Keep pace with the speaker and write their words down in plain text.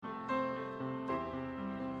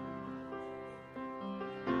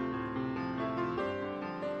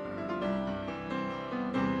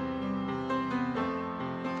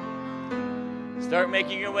Start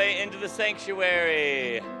making your way into the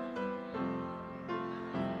sanctuary.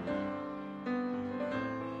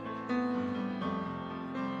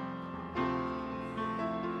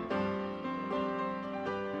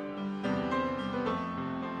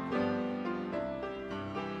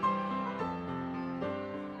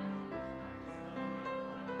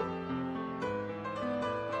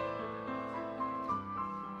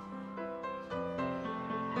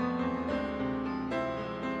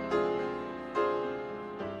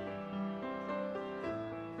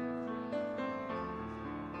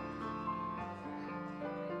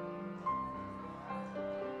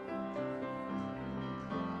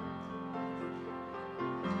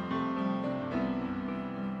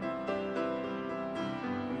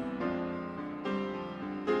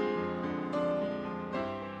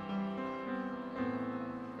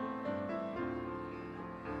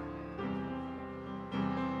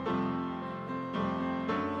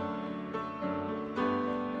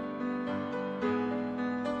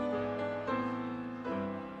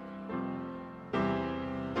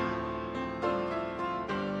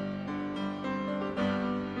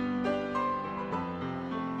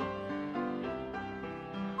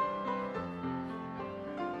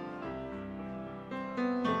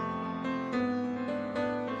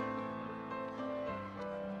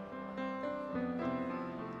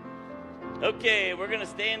 Okay, we're going to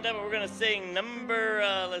stand up and we're going to sing number,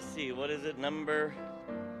 let's see, what is it? Number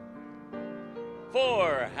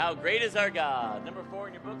 4, How Great Is Our God. Number 4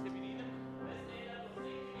 in your books if you need it. Let's stand up and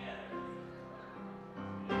sing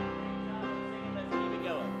together. Let's keep it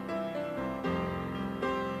going.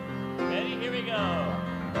 Ready? Here we go.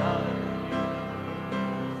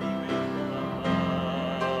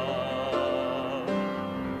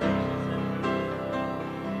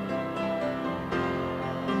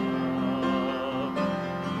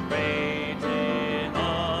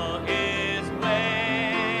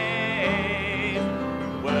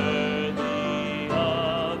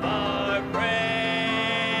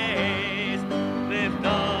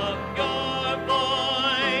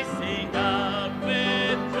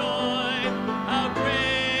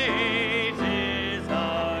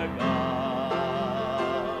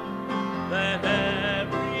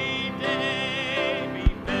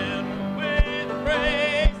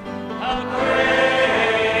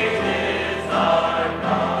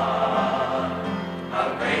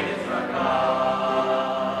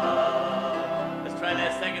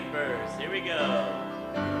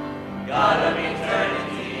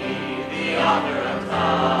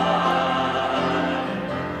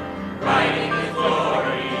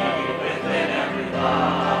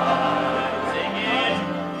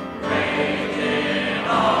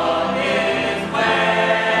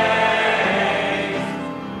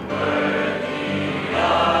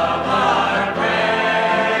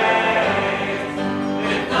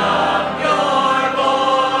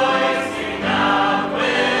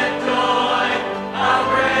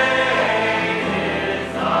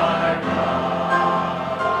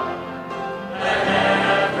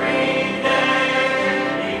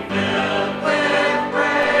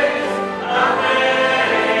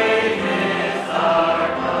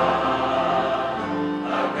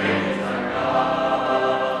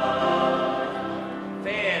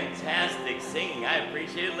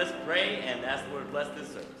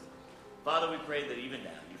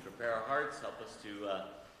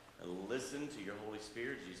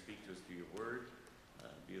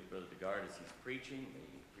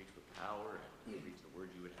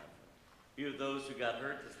 Those who got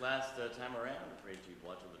hurt this last time around, we pray that you'd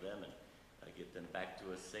watch over them and get them back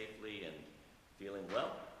to us safely and feeling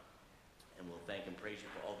well. And we'll thank and praise you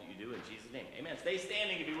for all that you do in Jesus' name. Amen. Stay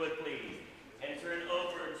standing if you would, please. And turn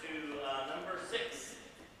over to number 6,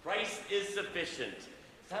 Christ is Sufficient.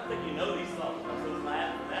 Sounds like you know these songs. I'm so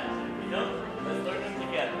glad for that. If you don't, let's learn them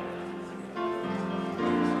together.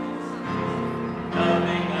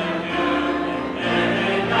 Nothing I do can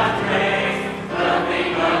merit God's grace.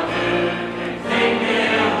 Nothing I do. Take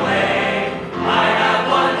it away. I have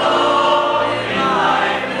one hope in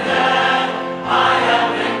life and death. I have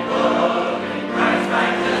been clothed in Christ's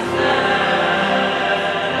righteousness.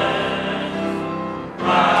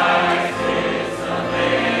 Christ is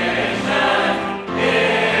sufficient.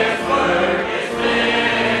 His work is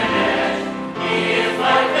finished.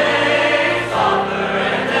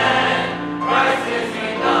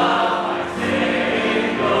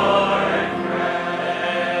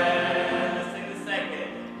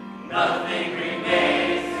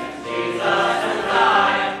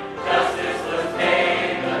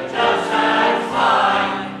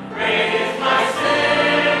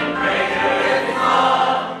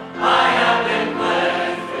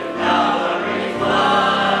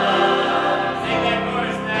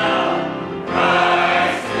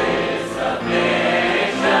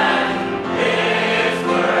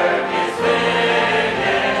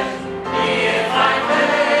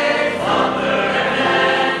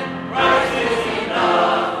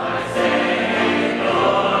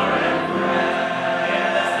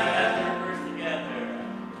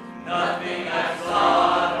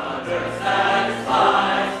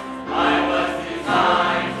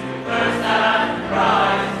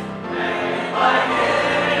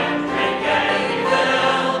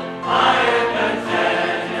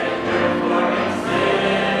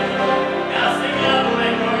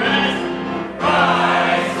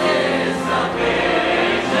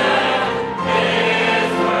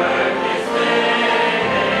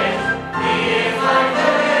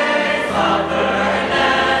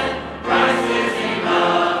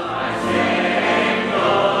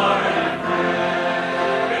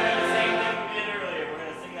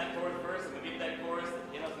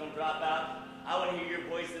 drop out. I want to hear your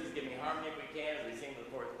voices. Give me harmony if we can as we sing the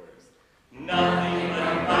fourth verse. Nothing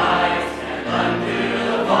but Christ and unto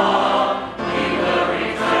the fall. He will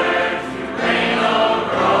return to reign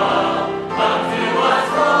over all. Come to us,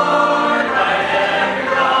 Lord, right every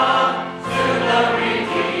wrong. Soon the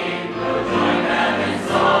redeemed will join them in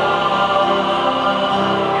song.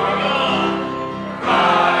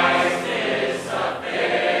 Christ is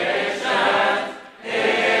sufficient.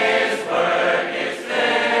 His work is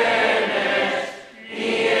finished. He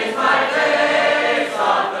is my place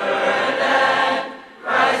offered, and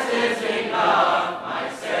Christ is enough, my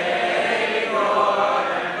Savior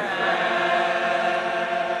and friend.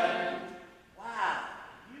 Wow,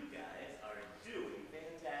 you guys are doing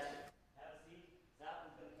fantastic. Have a seat.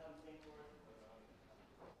 Zalpin's going to come sing for us.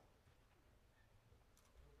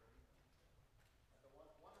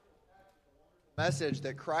 Message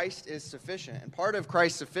that Christ is sufficient. And part of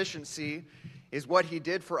Christ's sufficiency is what he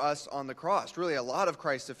did for us on the cross. Really, a lot of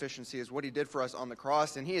Christ's sufficiency is what he did for us on the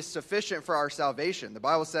cross, and he is sufficient for our salvation. The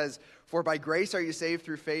Bible says, "For by grace are you saved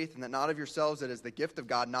through faith, and that not of yourselves, it is the gift of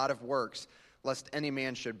God, not of works, lest any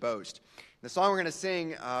man should boast." The song we're going to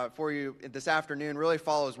sing for you this afternoon really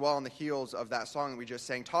follows well on the heels of that song that we just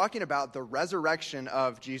sang, talking about the resurrection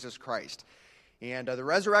of Jesus Christ. And the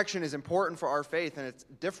resurrection is important for our faith, and it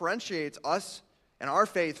differentiates us and our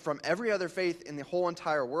faith from every other faith in the whole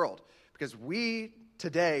entire world, because we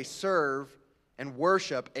today serve and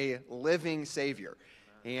worship a living Savior.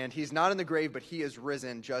 And he's not in the grave, but he is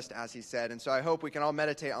risen just as he said. And so I hope we can all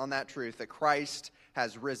meditate on that truth, that Christ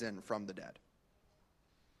has risen from the dead.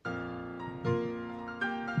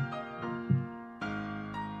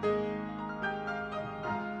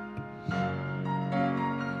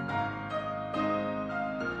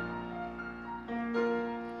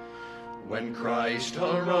 When Christ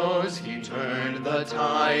arose, he turned the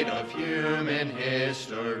tide of human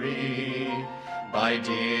history by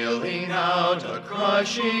dealing out a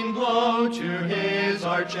crushing blow to his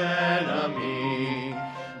archenemy.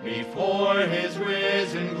 Before his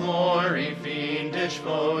risen glory, fiendish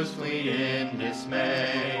foes flee in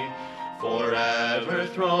dismay, forever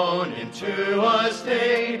thrown into a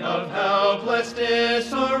state of helpless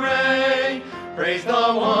disarray. Praise the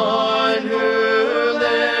one who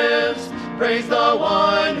lives. Praise the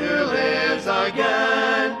one who lives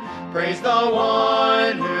again. Praise the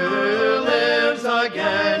one who lives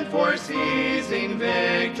again for seizing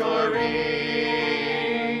victory.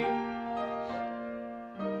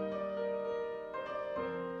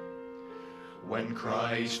 When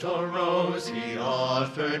Christ arose, he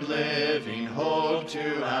offered living hope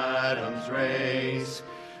to Adam's race,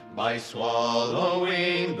 by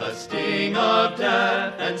swallowing the sting of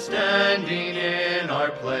death and standing in our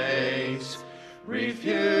place,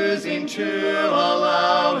 refusing to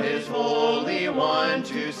allow his Holy One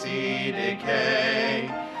to see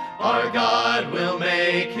decay. Our God will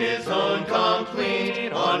make his own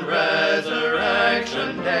complete on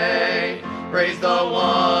Resurrection Day. Praise the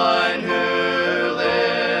one who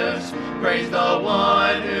lives. Praise the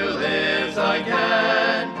one who lives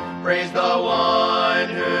again. Praise the one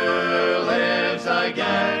who lives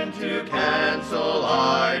again to cancel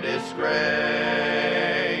our disgrace.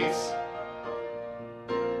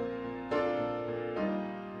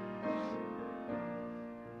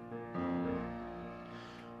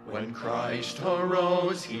 When Christ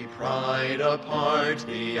arose, he pried apart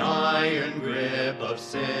the iron grip of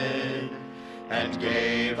sin, and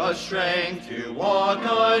gave us strength to walk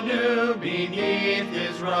anew beneath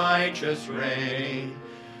his righteous reign.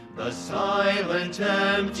 The silent,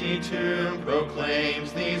 empty tomb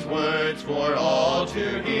proclaims these words for all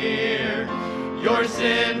to hear. Your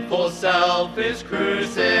sinful self is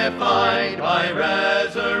crucified by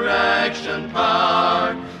resurrection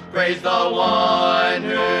power. Praise the one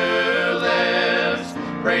who lives.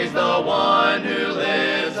 Praise the one who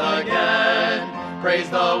lives again. Praise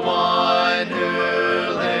the one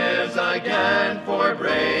who lives again for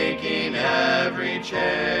breaking every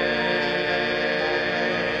chain.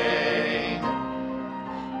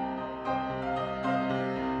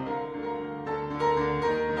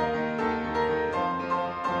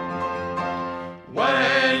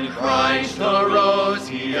 When Christ arose,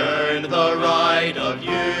 he earned the right of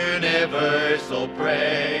universal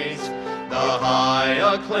praise. The high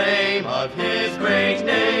acclaim of his great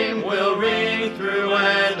name will ring through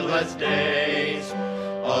endless days.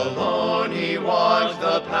 Alone he walked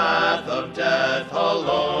the path of death,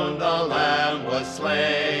 alone the Lamb was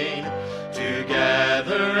slain.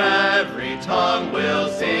 Together every tongue will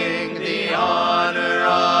sing the honor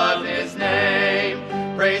of his name.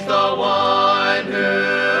 Praise the one who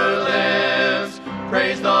lives.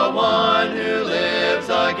 Praise the one who lives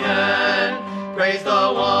again. Praise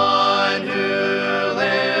the one who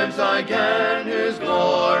lives again, whose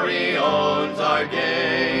glory owns our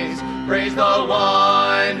gaze. Praise the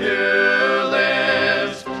one who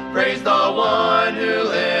lives. Praise the one who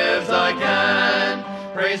lives again.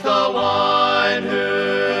 Praise the one who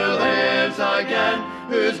lives again,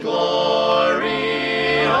 whose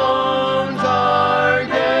glory owns our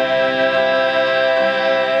gaze.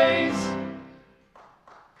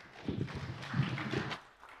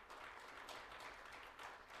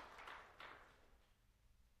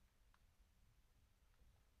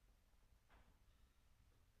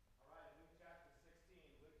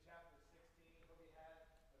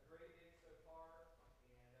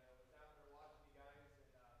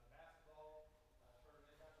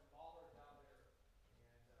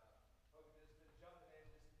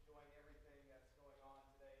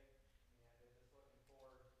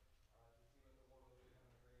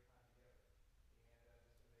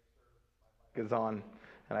 Is on,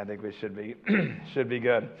 and I think we should be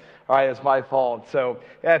good. All right, it's my fault. So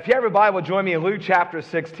if you have a Bible, join me in Luke chapter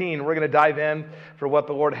 16. We're going to dive in for what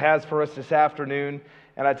the Lord has for us this afternoon.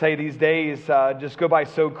 And I tell you, these days just go by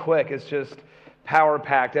so quick. It's just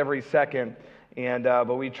power-packed every second. And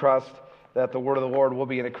but we trust that the word of the Lord will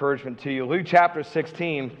be an encouragement to you. Luke chapter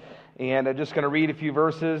 16, and I'm just going to read a few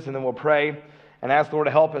verses, and then we'll pray and ask the Lord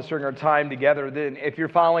to help us during our time together. Then, if you're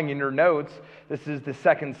following in your notes, this is the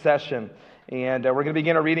second session. And we're going to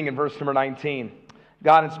begin our reading in verse number 19.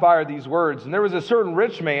 God inspired these words. And there was a certain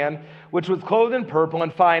rich man, which was clothed in purple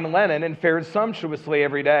and fine linen, and fared sumptuously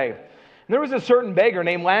every day. And there was a certain beggar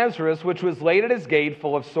named Lazarus, which was laid at his gate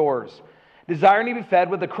full of sores, desiring to be fed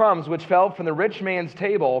with the crumbs which fell from the rich man's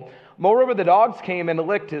table. Moreover, the dogs came and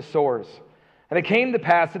licked his sores. And it came to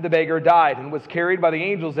pass that the beggar died, and was carried by the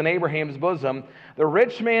angels in Abraham's bosom. The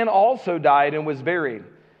rich man also died and was buried.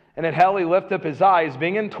 And in hell he lifteth up his eyes,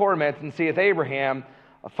 being in torment, and seeth Abraham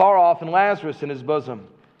afar off, and Lazarus in his bosom.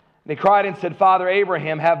 And he cried and said, Father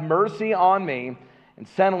Abraham, have mercy on me, and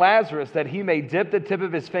send Lazarus, that he may dip the tip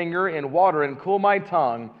of his finger in water and cool my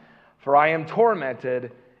tongue, for I am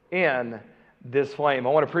tormented in this flame. I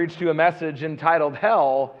want to preach to you a message entitled,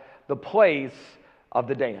 Hell, the Place of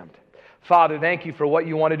the Damned. Father, thank you for what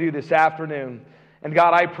you want to do this afternoon. And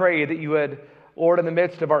God, I pray that you would, Lord, in the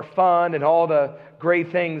midst of our fun and all the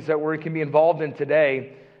great things that we can be involved in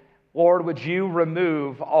today, Lord, would you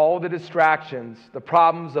remove all the distractions, the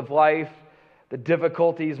problems of life, the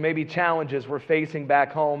difficulties, maybe challenges we're facing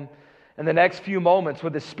back home. In the next few moments,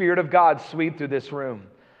 would the Spirit of God sweep through this room.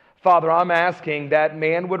 Father, I'm asking that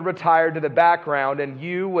man would retire to the background and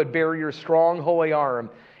you would bear your strong holy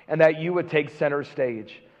arm, and that you would take center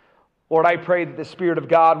stage. Lord, I pray that the Spirit of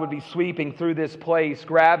God would be sweeping through this place,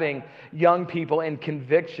 grabbing young people in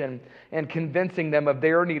conviction and convincing them of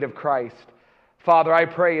their need of Christ. Father, I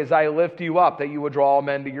pray as I lift you up that you would draw all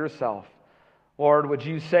men to yourself. Lord, would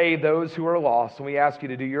you save those who are lost? And we ask you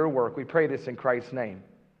to do your work. We pray this in Christ's name.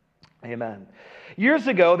 Amen. Years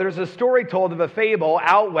ago, there's a story told of a fable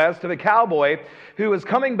out west of a cowboy who was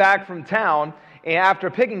coming back from town after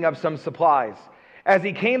picking up some supplies. As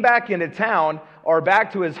he came back into town, or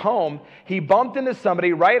back to his home, he bumped into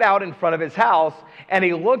somebody right out in front of his house, and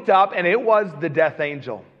he looked up, and it was the death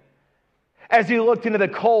angel. As he looked into the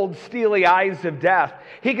cold, steely eyes of death,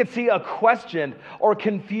 he could see a questioned or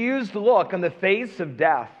confused look on the face of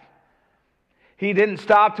death. He didn't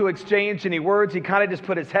stop to exchange any words. He kind of just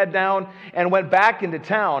put his head down and went back into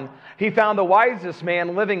town. He found the wisest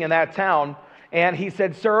man living in that town, and he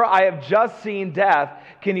said, Sir, I have just seen death.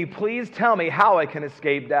 Can you please tell me how I can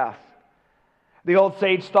escape death? The old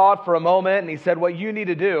sage thought for a moment, and he said, what you need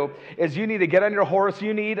to do is you need to get on your horse.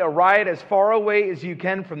 You need to ride as far away as you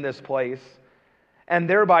can from this place, and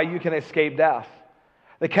thereby you can escape death.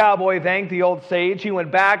 The cowboy thanked the old sage. He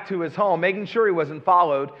went back to his home, making sure he wasn't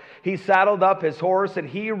followed. He saddled up his horse, and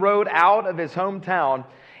he rode out of his hometown,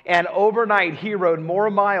 and overnight he rode more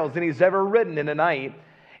miles than he's ever ridden in a night.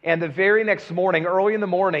 And the very next morning, early in the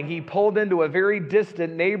morning, he pulled into a very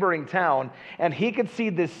distant neighboring town, and he could see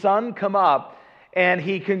the sun come up. And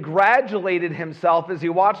he congratulated himself as he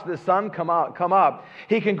watched the sun come up.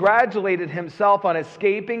 He congratulated himself on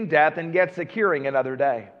escaping death and yet securing another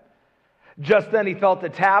day. Just then he felt a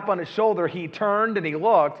tap on his shoulder. He turned and he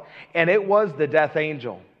looked, and it was the death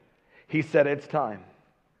angel. He said, it's time.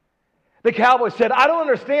 The cowboy said, I don't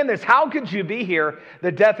understand this. How could you be here?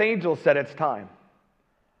 The death angel said, it's time.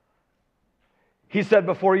 He said,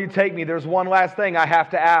 before you take me, there's one last thing I have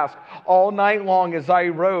to ask. All night long as I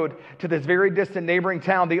rode to this very distant neighboring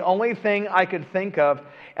town, the only thing I could think of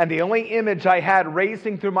and the only image I had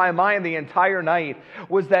racing through my mind the entire night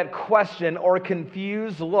was that question or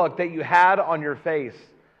confused look that you had on your face.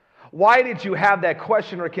 Why did you have that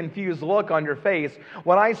question or confused look on your face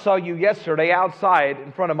when I saw you yesterday outside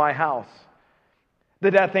in front of my house? The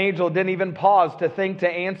death angel didn't even pause to think to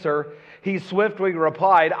answer. He swiftly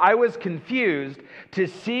replied, I was confused to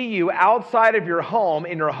see you outside of your home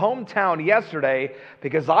in your hometown yesterday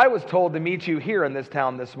because I was told to meet you here in this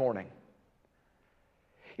town this morning.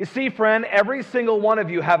 You see, friend, every single one of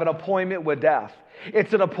you have an appointment with death.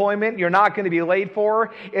 It's an appointment you're not going to be late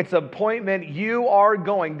for. It's an appointment you are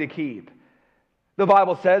going to keep. The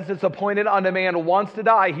Bible says it's appointed unto man once to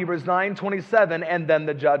die, Hebrews 9:27, and then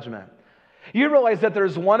the judgment. You realize that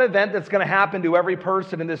there's one event that's going to happen to every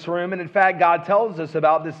person in this room, and in fact, God tells us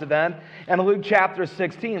about this event in Luke chapter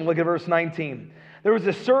 16. Look at verse 19. There was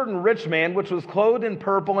a certain rich man which was clothed in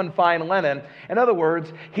purple and fine linen. In other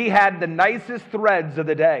words, he had the nicest threads of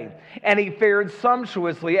the day, and he fared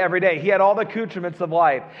sumptuously every day. He had all the accoutrements of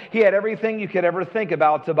life. He had everything you could ever think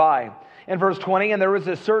about to buy. In verse 20, and there was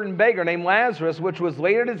a certain beggar named Lazarus, which was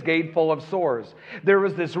laid at his gate full of sores. There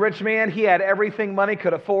was this rich man, he had everything money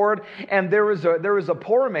could afford, and there was a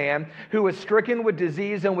poor man who was stricken with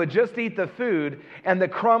disease and would just eat the food and the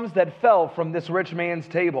crumbs that fell from this rich man's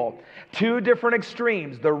table. Two different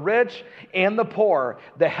extremes, the rich and the poor,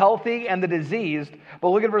 the healthy and the diseased. But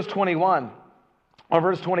look at verse 21. Or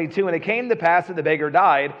verse 22, and it came to pass that the beggar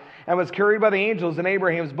died and was carried by the angels in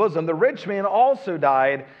Abraham's bosom. The rich man also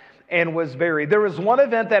died and was buried. There was one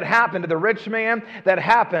event that happened to the rich man that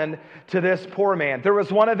happened to this poor man. There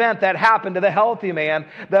was one event that happened to the healthy man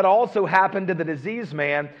that also happened to the diseased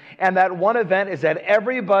man. And that one event is that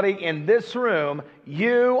everybody in this room,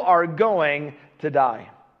 you are going to die.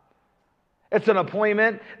 It's an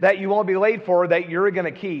appointment that you won't be late for, that you're going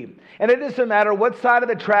to keep. And it doesn't matter what side of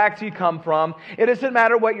the tracks you come from. It doesn't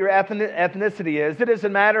matter what your ethnicity is. It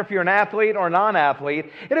doesn't matter if you're an athlete or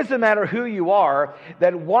non-athlete. It doesn't matter who you are,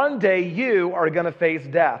 that one day you are going to face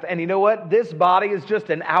death. And you know what? This body is just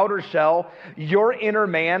an outer shell. Your inner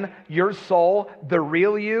man, your soul, the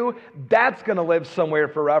real you, that's going to live somewhere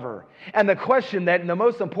forever. And the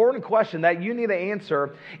most important question that you need to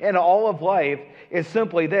answer in all of life is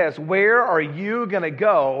simply this: where are you going to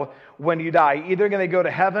go when you die? Either going to go to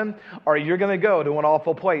heaven or you're going to go to an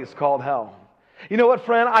awful place called hell. You know what,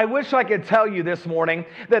 friend? I wish I could tell you this morning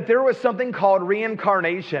that there was something called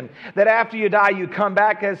reincarnation, that after you die, you come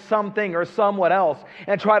back as something or someone else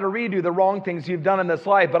and try to redo the wrong things you've done in this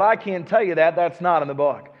life. But I can't tell you that. That's not in the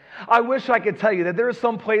book. I wish I could tell you that there is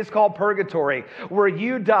some place called purgatory where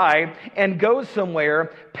you die and go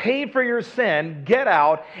somewhere, pay for your sin, get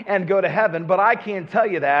out, and go to heaven. But I can't tell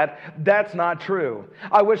you that. That's not true.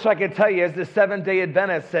 I wish I could tell you, as the Seventh-day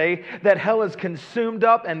Adventists say, that hell is consumed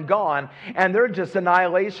up and gone, and they're just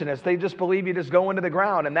annihilationists. They just believe you just go into the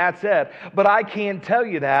ground, and that's it. But I can't tell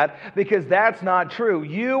you that, because that's not true.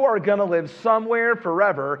 You are going to live somewhere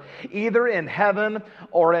forever, either in heaven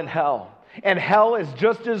or in hell. And hell is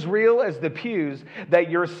just as real as the pews that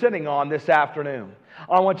you're sitting on this afternoon.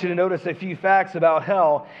 I want you to notice a few facts about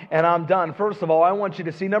hell, and I'm done. First of all, I want you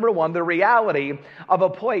to see, number one, the reality of a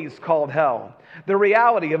place called hell. The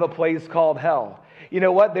reality of a place called hell. You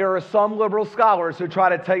know what? There are some liberal scholars who try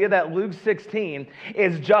to tell you that Luke 16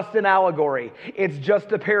 is just an allegory. It's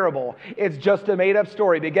just a parable. It's just a made-up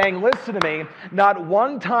story. But gang, listen to me. Not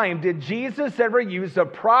one time did Jesus ever use a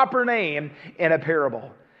proper name in a parable.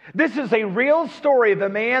 This is a real story of a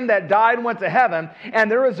man that died and went to heaven,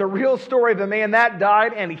 and there is a real story of a man that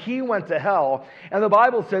died and he went to hell. And the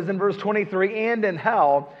Bible says in verse 23, and in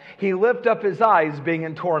hell he lifted up his eyes being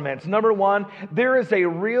in torments. Number one, there is a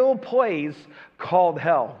real place called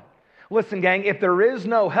hell. Listen, gang, if there is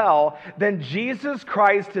no hell, then Jesus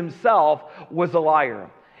Christ himself was a liar.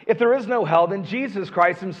 If there is no hell, then Jesus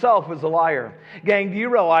Christ himself was a liar. Gang, do you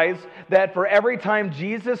realize that for every time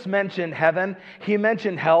Jesus mentioned heaven, he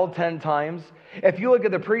mentioned hell 10 times? If you look at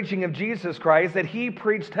the preaching of Jesus Christ, that he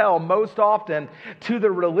preached hell most often to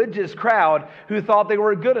the religious crowd who thought they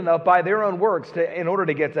were good enough by their own works in order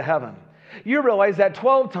to get to heaven. You realize that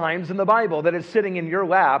 12 times in the Bible that is sitting in your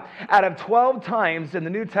lap, out of 12 times in the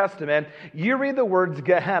New Testament, you read the words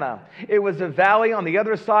Gehenna. It was a valley on the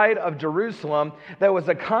other side of Jerusalem that was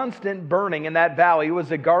a constant burning in that valley. It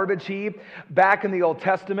was a garbage heap. Back in the Old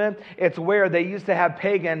Testament, it's where they used to have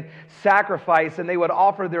pagan sacrifice, and they would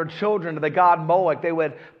offer their children to the god Moloch. They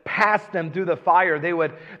would pass them through the fire. They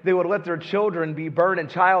would let their children be burned in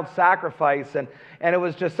child sacrifice. and it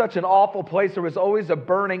was just such an awful place. There was always a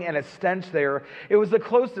burning and a stench there. It was the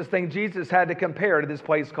closest thing Jesus had to compare to this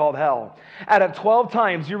place called hell. Out of 12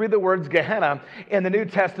 times you read the words Gehenna in the New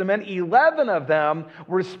Testament, 11 of them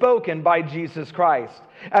were spoken by Jesus Christ.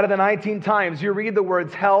 Out of the 19 times you read the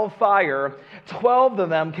words hell, fire, 12 of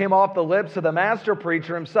them came off the lips of the master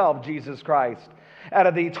preacher himself, Jesus Christ. Out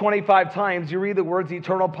of the 25 times you read the words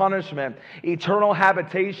eternal punishment, eternal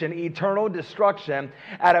habitation, eternal destruction,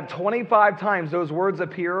 out of 25 times those words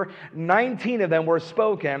appear, 19 of them were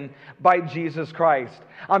spoken by Jesus Christ.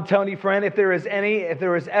 I'm telling you, friend, if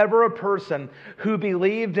there was ever a person who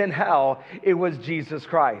believed in hell, it was Jesus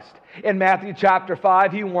Christ. In Matthew chapter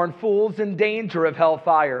 5, he warned fools in danger of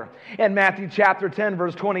hellfire. In Matthew chapter 10,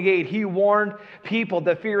 verse 28, he warned people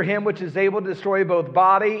to fear him which is able to destroy both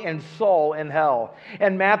body and soul in hell.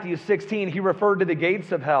 In Matthew 16, he referred to the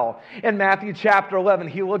gates of hell. In Matthew chapter 11,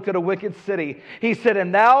 he looked at a wicked city. He said,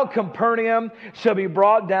 "And thou, Capernaum, shall be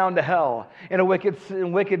brought down to hell."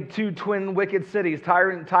 Two twin wicked cities,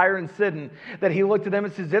 Tyre and Sidon, that he looked at them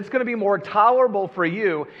and says, it's going to be more tolerable for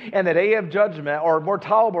you in the day of judgment, or more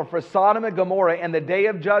tolerable for Sodom and Gomorrah in the day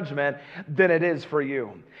of judgment than it is for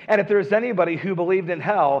you. And if there's anybody who believed in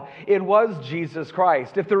hell, it was Jesus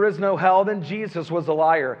Christ. If there is no hell, then Jesus was a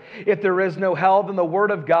liar. If there is no hell, then the Word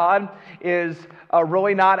of God is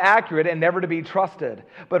really not accurate and never to be trusted.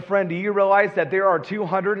 But friend, do you realize that there are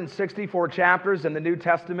 264 chapters in the New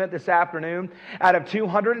Testament this afternoon? Out of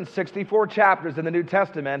 264 chapters in the New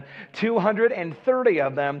Testament, 230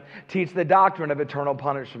 of them teach the doctrine of eternal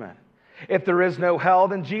punishment. If there is no hell,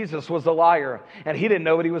 then Jesus was a liar, and he didn't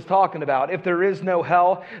know what he was talking about. If there is no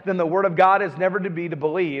hell, then the Word of God is never to be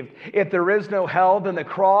believed. If there is no hell, then the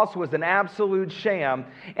cross was an absolute sham,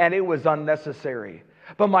 and it was unnecessary.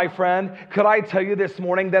 But my friend, could I tell you this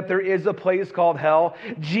morning that there is a place called hell?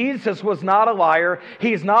 Jesus was not a liar.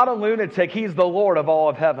 He's not a lunatic. He's the Lord of all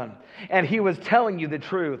of heaven. And he was telling you the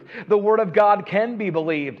truth. The Word of God can be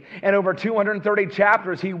believed. And over 230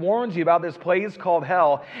 chapters, he warns you about this place called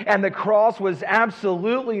hell. And the cross was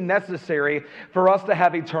absolutely necessary for us to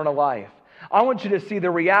have eternal life. I want you to see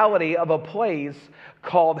the reality of a place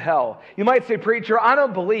called hell. You might say, preacher, I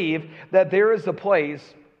don't believe that there is a place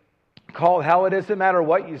called hell. It doesn't matter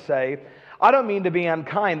what you say. I don't mean to be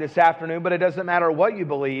unkind this afternoon, but it doesn't matter what you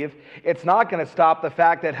believe. It's not going to stop the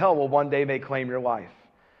fact that hell will one day may claim your life.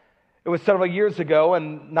 It was several years ago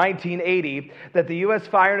in 1980 that the U.S.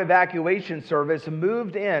 Fire and Evacuation Service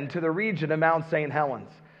moved into the region of Mount St.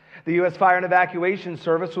 Helens. The U.S. Fire and Evacuation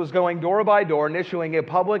Service was going door by door and issuing a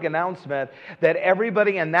public announcement that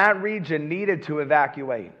everybody in that region needed to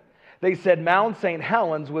evacuate. They said Mount St.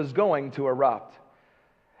 Helens was going to erupt.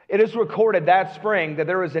 It is recorded that spring that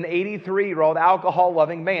there was an 83-year-old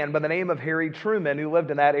alcohol-loving man by the name of Harry Truman who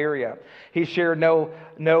lived in that area. He shared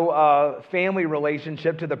no family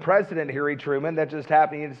relationship to the president, Harry Truman. He just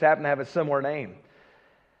happened to have a similar name.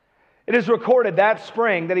 It is recorded that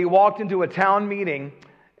spring that he walked into a town meeting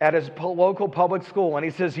at his local public school, and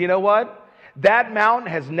he says, you know what? That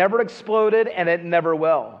mountain has never exploded, and it never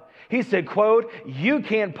will. He said, quote, you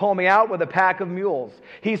can't pull me out with a pack of mules.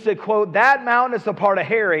 He said, quote, that mountain is a part of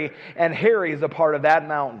Harry, and Harry is a part of that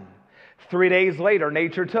mountain. 3 days later,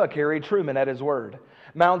 nature took Harry Truman at his word.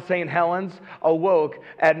 Mount St. Helens awoke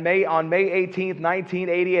on May 18th,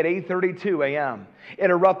 1980 at 8:32 a.m. It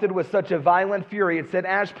erupted with such a violent fury it sent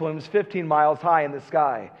ash plumes 15 miles high in the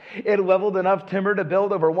sky. It leveled enough timber to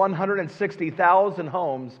build over 160,000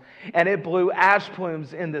 homes, and it blew ash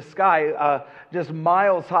plumes in the sky just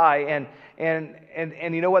miles high. And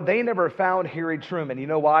you know what? They never found Harry Truman. You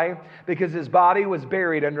know why? Because his body was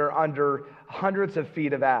buried under hundreds of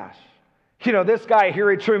feet of ash. You know, this guy,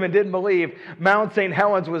 Harry Truman, didn't believe Mount St.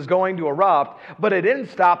 Helens was going to erupt, but it didn't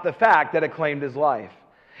stop the fact that it claimed his life.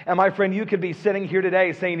 And my friend, you could be sitting here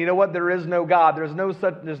today saying, you know what, there is no God.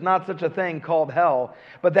 There's not such a thing called hell.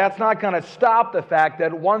 But that's not going to stop the fact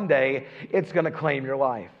that one day it's going to claim your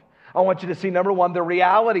life. I want you to see, number one, the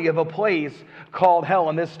reality of a place called hell.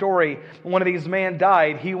 In this story, one of these men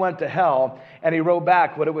died. He went to hell, and he wrote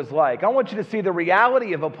back what it was like. I want you to see the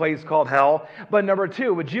reality of a place called hell. But number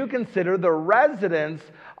two, would you consider the residents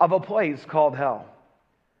of a place called hell?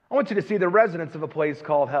 I want you to see the residents of a place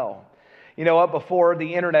called hell. You know what, before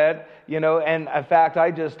the internet, and in fact,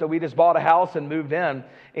 we just bought a house and moved in.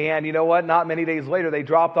 And you know what, not many days later, they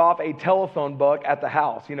dropped off a telephone book at the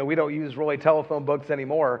house. We don't use really telephone books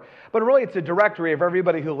anymore. But really, it's a directory of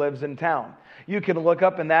everybody who lives in town. You can look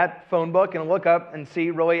up in that phone book and look up and see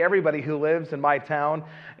really everybody who lives in my town.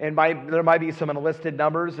 And there might be some enlisted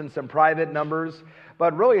numbers and some private numbers.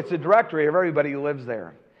 But really, it's a directory of everybody who lives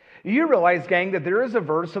there. You realize, gang, that there is a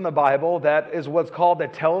verse in the Bible that is what's called the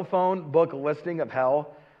telephone book listing of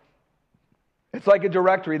hell? It's like a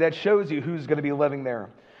directory that shows you who's going to be living there.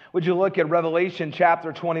 Would you look at Revelation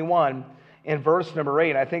chapter 21 and verse number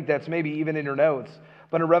 8? I think that's maybe even in your notes.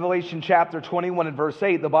 But in Revelation chapter 21 and verse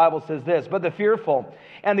 8, the Bible says this, "But the fearful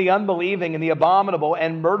and the unbelieving and the abominable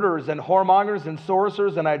and murderers and whoremongers and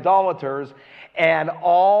sorcerers and idolaters and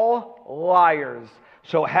all liars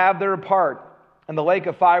shall have their part in the lake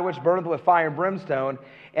of fire which burneth with fire and brimstone,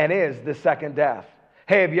 and is the second death."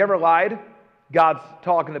 Hey, have you ever lied? God's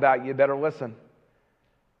talking about you. You better listen.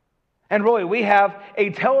 And really, we have a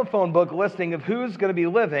telephone book listing of who's going to be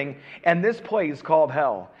living in this place called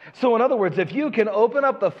hell. So in other words, if you can open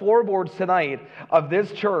up the floorboards tonight of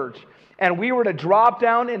this church and we were to drop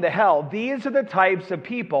down into hell, these are the types of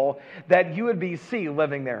people that you would see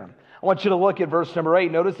living there. I want you to look at verse number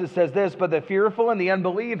 8. Notice it says this, "But the fearful and the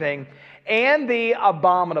unbelieving and the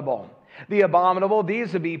abominable." The abominable,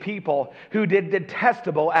 these would be people who did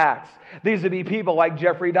detestable acts. These would be people like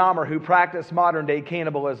Jeffrey Dahmer, who practiced modern-day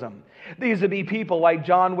cannibalism. These would be people like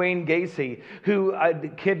John Wayne Gacy, who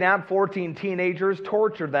kidnapped 14 teenagers,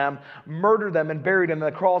 tortured them, murdered them, and buried them in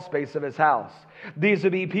the crawl space of his house. These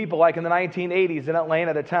would be people like in the 1980s in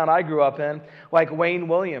Atlanta, the town I grew up in, like Wayne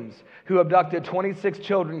Williams, who abducted 26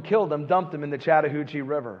 children, killed them, dumped them in the Chattahoochee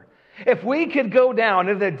River. If we could go down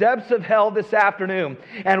into the depths of hell this afternoon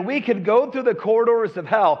and we could go through the corridors of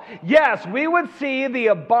hell, yes, we would see the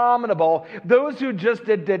abominable, those who just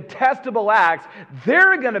did detestable acts.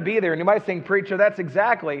 They're going to be there. And you might think, preacher, that's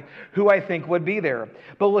exactly who I think would be there.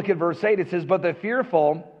 But look at verse 8. It says, "But the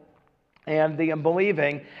fearful and the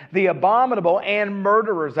unbelieving, the abominable, and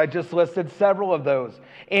murderers." I just listed several of those.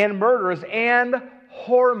 And murderers and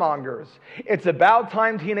whoremongers. It's about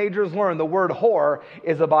time teenagers learn the word whore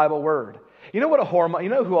is a Bible word. You know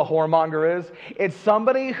who a whoremonger is? It's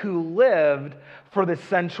somebody who lived for the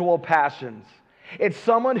sensual passions. It's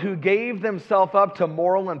someone who gave themselves up to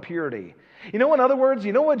moral impurity. You know, in other words,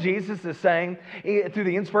 you know what Jesus is saying through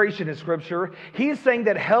the inspiration of Scripture? He's saying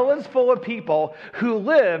that hell is full of people who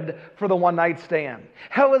lived for the one-night stand.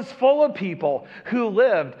 Hell is full of people who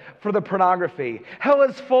lived for the pornography. Hell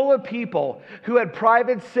is full of people who had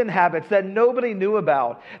private sin habits that nobody knew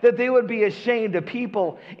about, that they would be ashamed if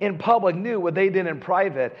people in public knew what they did in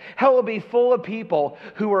private. Hell will be full of people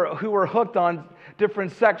who were hooked on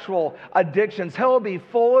different sexual addictions. Hell will be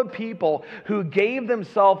full of people who gave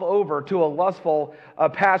themselves over to a lustful,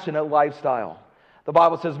 passionate lifestyle. The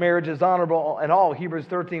Bible says marriage is honorable and all, Hebrews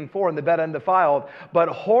 13:4, and the bed undefiled. But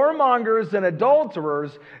whoremongers and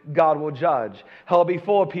adulterers God will judge. Hell will be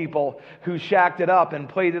full of people who shacked it up and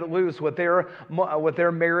played it loose with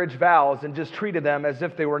their marriage vows and just treated them as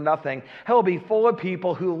if they were nothing. Hell will be full of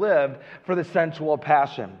people who lived for the sensual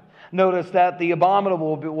passion. Notice that the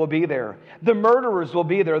abominable will be there. The murderers will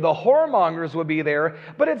be there. The whoremongers will be there.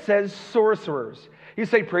 But it says sorcerers. You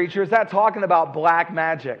say, preacher, is that talking about black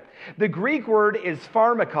magic? The Greek word is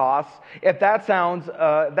pharmakos. If that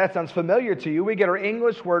sounds familiar to you, we get our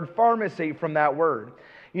English word pharmacy from that word.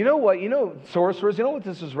 You know what? You know sorcerers, you know what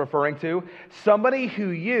this is referring to? Somebody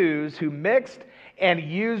who mixed and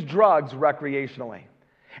used drugs recreationally.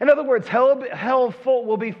 In other words, hell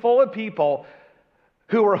will be full of people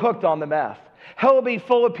who were hooked on the meth. Hell will be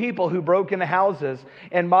full of people who broke into houses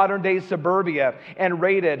in modern-day suburbia and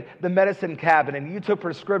raided the medicine cabinet. And you took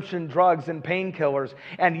prescription drugs and painkillers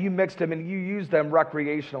and you mixed them and you used them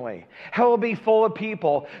recreationally. Hell will be full of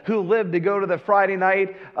people who lived to go to the Friday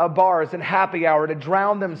night bars and happy hour to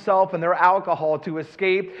drown themselves in their alcohol to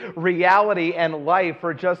escape reality and life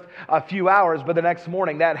for just a few hours, but the next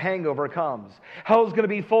morning that hangover comes. Hell is going to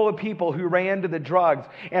be full of people who ran to the drugs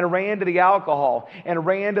and ran to the alcohol and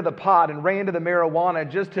ran to the pot and ran to the marijuana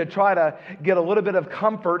just to try to get a little bit of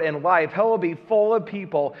comfort in life. Hell will be full of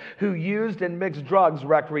people who used and mixed drugs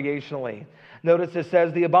recreationally. Notice it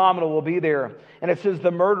says the abominable will be there. And it says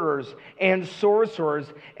the murderers and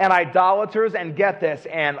sorcerers and idolaters and get this,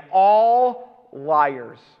 and all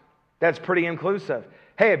liars. That's pretty inclusive.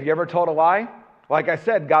 Hey, have you ever told a lie? Like I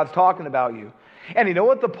said, God's talking about you. And you know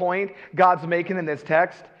what the point God's making in this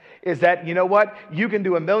text? Is that, you know what? You can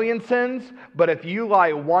do 1,000,000 sins, but if you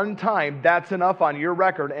lie one time, that's enough on your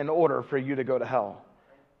record in order for you to go to hell.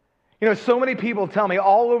 You know, so many people tell me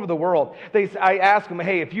all over the world, I ask them,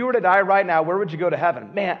 hey, if you were to die right now, where would you go to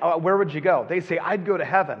heaven? Man, where would you go? They say, I'd go to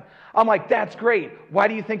heaven. I'm like, that's great. Why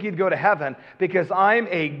do you think you'd go to heaven? Because I'm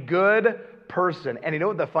a good person. And you know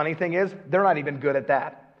what the funny thing is? They're not even good at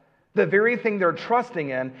that. The very thing they're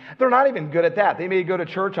trusting in, they're not even good at that. They may go to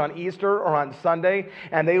church on Easter or on Sunday,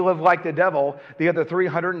 and they live like the devil the other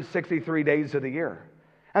 363 days of the year.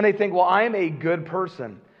 And they think, well, I'm a good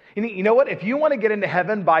person. You know what? If you want to get into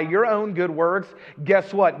heaven by your own good works,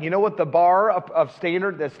 guess what? You know what the bar of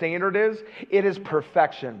standard, the standard is? It is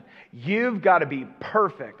perfection. You've got to be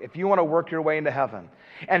perfect if you want to work your way into heaven.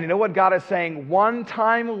 And you know what God is saying? One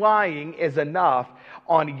time lying is enough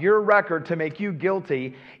on your record to make you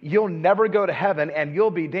guilty. You'll never go to heaven, and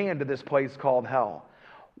you'll be damned to this place called hell.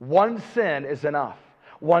 One sin is enough.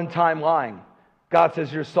 One time lying. God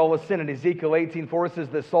says your soul is sin. In Ezekiel 18:4 says,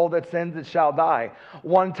 the soul that sins, it shall die.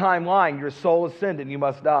 One time lying, your soul is sinned and you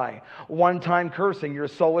must die. One time cursing, your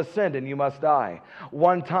soul is sinned and you must die.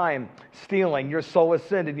 One time stealing, your soul is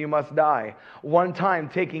sinned and you must die. One time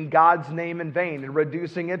taking God's name in vain and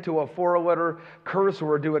reducing it to a 4-letter curse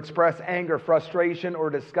word to express anger, frustration, or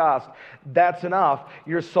disgust. That's enough.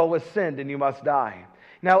 Your soul is sinned and you must die.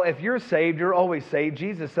 Now, if you're saved, you're always saved.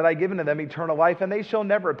 Jesus said, I give unto them eternal life, and they shall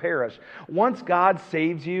never perish. Once God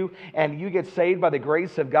saves you, and you get saved by the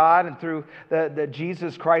grace of God and through the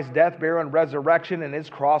Jesus Christ's death, burial, and resurrection and His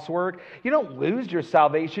cross work, you don't lose your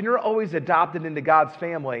salvation. You're always adopted into God's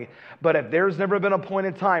family. But if there's never been a point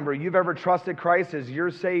in time where you've ever trusted Christ as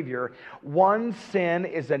your Savior, one sin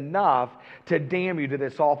is enough to damn you to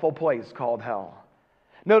this awful place called hell.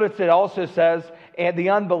 Notice it also says, and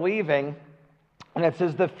the unbelieving. And it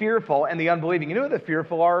says the fearful and the unbelieving. You know what the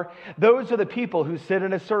fearful are? Those are the people who sit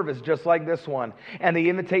in a service just like this one. And the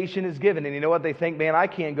invitation is given. And you know what they think? Man, I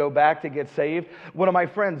can't go back to get saved. What are my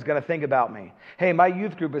friends going to think about me? Hey, my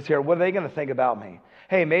youth group is here. What are they going to think about me?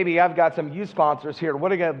 Hey, maybe I've got some youth sponsors here.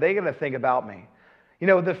 What are they going to think about me? You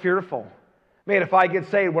know, the fearful. Man, if I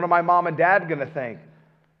get saved, what are my mom and dad going to think?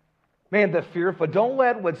 Man, the fearful. Don't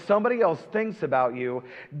let what somebody else thinks about you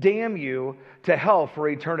damn you to hell for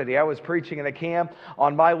eternity. I was preaching in a camp.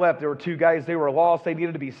 On my left, there were 2 guys. They were lost. They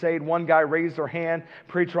needed to be saved. One guy raised their hand.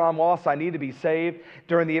 Preacher, I'm lost. I need to be saved.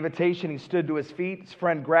 During the invitation, he stood to his feet. His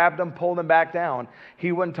friend grabbed him, pulled him back down.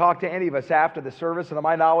 He wouldn't talk to any of us after the service. And to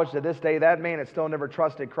my knowledge, to this day, that man has still never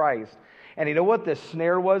trusted Christ. And you know what the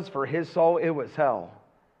snare was for his soul? It was hell.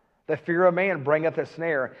 The fear of man bringeth a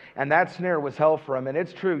snare, and that snare was hell for him. And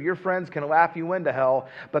it's true, your friends can laugh you into hell,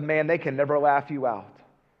 but man, they can never laugh you out.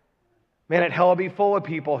 Man, hell will be full of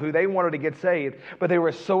people who they wanted to get saved, but they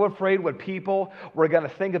were so afraid what people were going to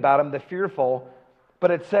think about them, the fearful.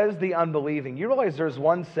 But it says the unbelieving. You realize there's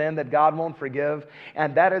one sin that God won't forgive,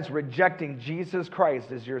 and that is rejecting Jesus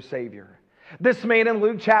Christ as your Savior. This man in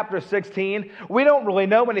Luke chapter 16, we don't really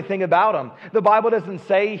know anything about him. The Bible doesn't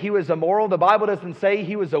say he was immoral. The Bible doesn't say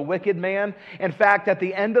he was a wicked man. In fact, at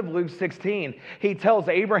the end of Luke 16, he tells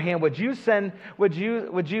Abraham, would you send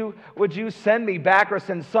me back or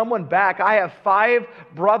send someone back? I have 5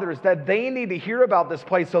 brothers that they need to hear about this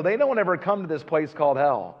place so they don't ever come to this place called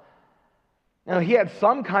hell. Now, he had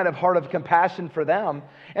some kind of heart of compassion for them.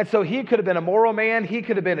 And so he could have been a moral man. He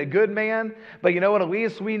could have been a good man. But you know what? At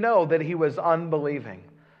least we know that he was unbelieving.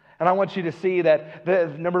 And I want you to see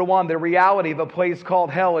that, number one, the reality of a place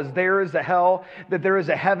called hell is there is a hell, that there is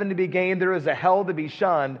a heaven to be gained, there is a hell to be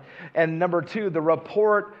shunned. And number 2, the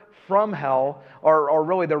report from hell, or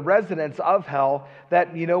really the residents of hell,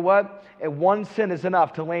 that, you know what? One sin is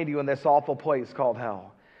enough to land you in this awful place called hell.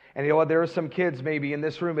 And you know what? There are some kids maybe in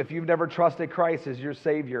this room, if you've never trusted Christ as your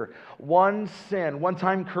Savior, one sin, one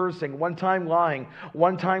time cursing, one time lying,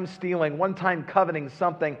 one time stealing, one time coveting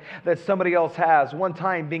something that somebody else has, one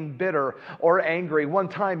time being bitter or angry, one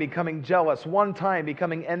time becoming jealous, one time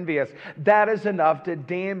becoming envious, that is enough to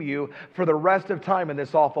damn you for the rest of time in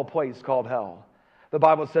this awful place called hell. The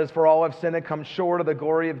Bible says, for all have sinned and come short of the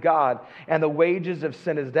glory of God, and the wages of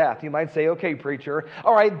sin is death. You might say, okay, preacher,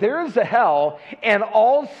 all right, there is a hell, and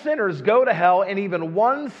all sinners go to hell, and even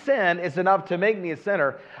one sin is enough to make me a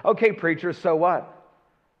sinner. Okay, preacher, so what?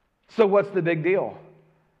 So what's the big deal?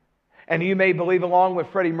 And you may believe along with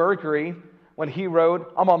Freddie Mercury when he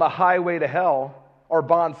wrote, I'm on the highway to hell, or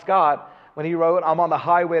Bon Scott, when he wrote, I'm on the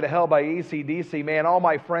highway to hell by AC/DC, man, all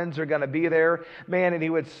my friends are going to be there, man, and he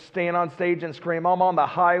would stand on stage and scream, I'm on the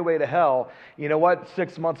highway to hell. You know what?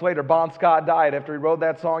 6 months later, Bon Scott died. After he wrote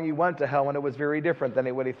that song, he went to hell, and it was very different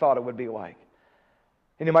than what he thought it would be like.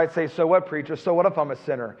 And you might say, so what, preacher? So what if I'm a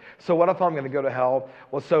sinner? So what if I'm going to go to hell?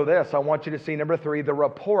 Well, so this, I want you to see number 3, the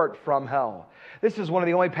report from hell. This is one of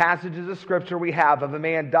the only passages of Scripture we have of a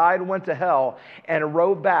man died, went to hell, and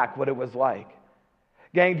wrote back what it was like.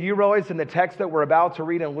 Gang, do you realize in the text that we're about to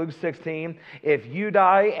read in Luke 16, if you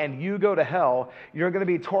die and you go to hell, you're going to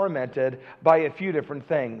be tormented by a few different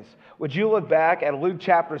things. Would you look back at Luke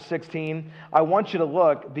chapter 16? I want you to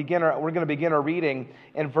look, we're going to begin our reading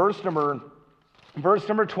in verse number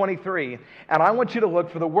 23, and I want you to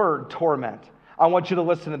look for the word torment. I want you to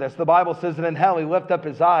listen to this. The Bible says that in hell he lifted up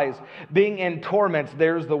his eyes, being in torments,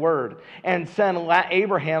 there's the word, and sent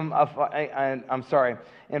Abraham,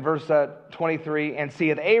 in verse 23, and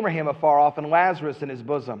seeth Abraham afar off and Lazarus in his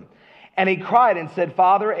bosom. And he cried and said,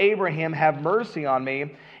 Father Abraham, have mercy on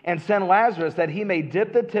me, and send Lazarus that he may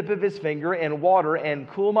dip the tip of his finger in water and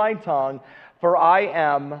cool my tongue, for I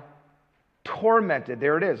am tormented.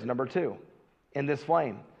 There it is, number 2, in this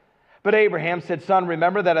flame. But Abraham said, Son,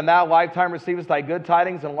 remember that in that lifetime receivest thy good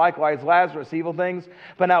tidings, and likewise Lazarus evil things.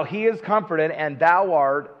 But now he is comforted, and thou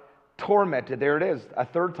art tormented. There it is, a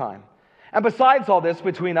 3rd time. And besides all this,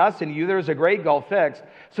 between us and you there is a great gulf fixed,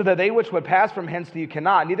 so that they which would pass from hence to you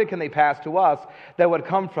cannot, neither can they pass to us that would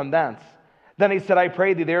come from thence. Then he said, I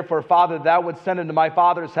pray thee therefore, Father, that thou wouldst send into my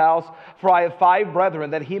father's house, for I have 5 brethren,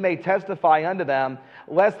 that he may testify unto them,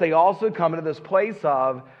 lest they also come into this place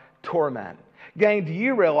of torment. Gang, do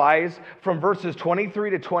you realize from verses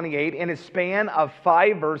 23 to 28, in a span of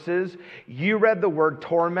 5 verses, you read the word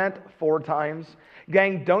torment 4 times?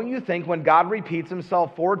 Gang, don't you think when God repeats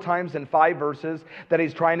himself 4 times in 5 verses that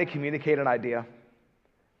he's trying to communicate an idea?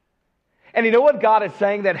 And you know what God is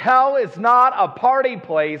saying? That hell is not a party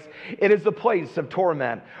place. It is a place of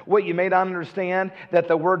torment. What you may not understand, that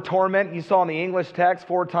the word torment you saw in the English text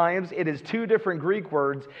 4 times, it is 2 different Greek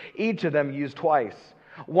words, each of them used twice.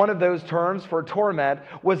 One of those terms for torment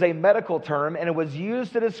was a medical term, and it was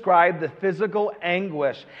used to describe the physical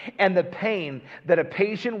anguish and the pain that a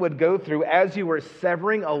patient would go through as you were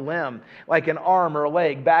severing a limb, like an arm or a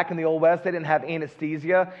leg. Back in the Old West, they didn't have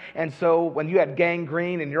anesthesia, and so when you had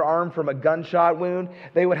gangrene in your arm from a gunshot wound,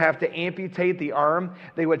 they would have to amputate the arm.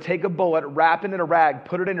 They would take a bullet, wrap it in a rag,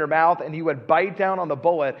 put it in your mouth, and you would bite down on the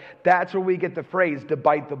bullet. That's where we get the phrase, to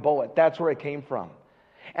bite the bullet. That's where it came from.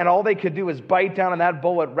 And all they could do is bite down on that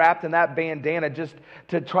bullet wrapped in that bandana just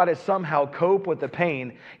to try to somehow cope with the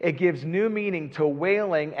pain. It gives new meaning to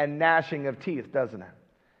wailing and gnashing of teeth, doesn't it?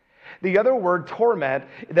 The other word, torment,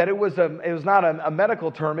 that it was not a medical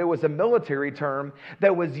term, it was a military term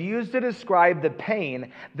that was used to describe the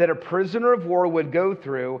pain that a prisoner of war would go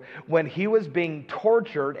through when he was being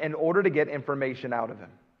tortured in order to get information out of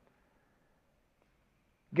him.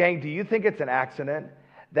 Gang, do you think it's an accident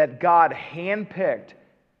that God handpicked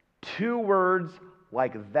 2 words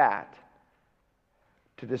like that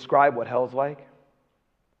to describe what hell's like?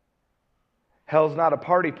 Hell's not a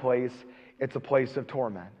party place, it's a place of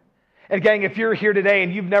torment. And gang, if you're here today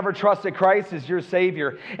and you've never trusted Christ as your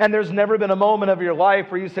Savior, and there's never been a moment of your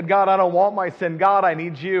life where you said, God, I don't want my sin, God, I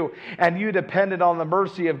need you, and you depended on the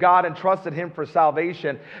mercy of God and trusted Him for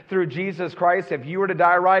salvation through Jesus Christ, if you were to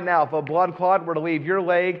die right now, if a blood clot were to leave your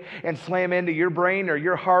leg and slam into your brain or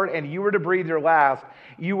your heart, and you were to breathe your last,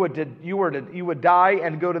 you would die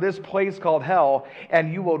and go to this place called hell,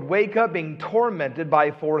 and you would wake up being tormented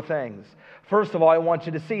by 4 things. First of all, I want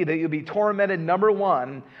you to see that you'll be tormented, number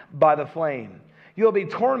 1, by the flame. You'll be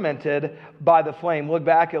tormented by the flame. Look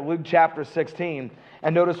back at Luke chapter 16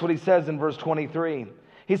 and notice what he says in verse 23.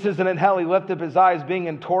 He says, and in hell he lifted up his eyes, being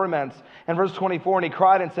in torments. And verse 24, and he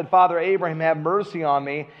cried and said, Father Abraham, have mercy on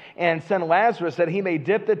me, and send Lazarus that he may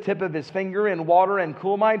dip the tip of his finger in water and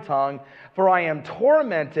cool my tongue, for I am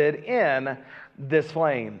tormented in this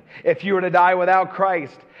flame. If you were to die without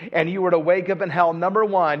Christ and you were to wake up in hell, number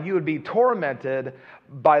 1, you would be tormented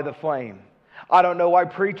by the flame. I don't know why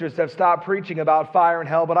preachers have stopped preaching about fire and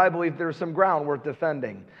hell, but I believe there's some ground worth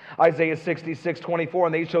defending. Isaiah 66:24,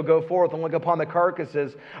 and they shall go forth and look upon the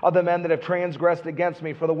carcasses of the men that have transgressed against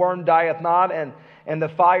me, for the worm dieth not, and the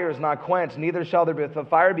fire is not quenched, neither shall the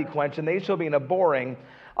fire be quenched, and they shall be an abhorring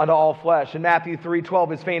unto all flesh. In Matthew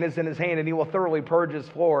 3:12, his fan is in his hand, and he will thoroughly purge his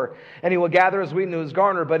floor, and he will gather his wheat into his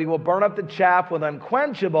garner, but he will burn up the chaff with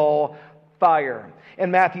unquenchable fire. In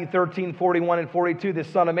Matthew 13:41 and 42, the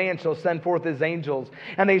Son of Man shall send forth his angels,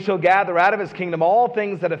 and they shall gather out of his kingdom all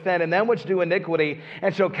things that offend, and them which do iniquity,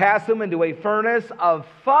 and shall cast them into a furnace of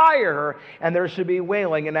fire, and there shall be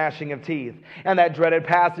wailing and gnashing of teeth. And that dreaded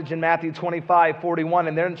passage in Matthew 25:41,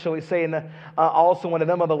 and then shall he say also unto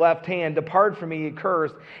them on the left hand, Depart from me, ye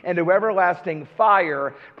cursed, into everlasting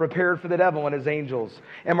fire prepared for the devil and his angels.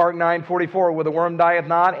 In Mark 9:44, where the worm dieth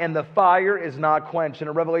not, and the fire is not quenched. And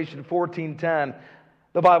in Revelation 14:10,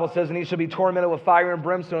 the Bible says, and he shall be tormented with fire and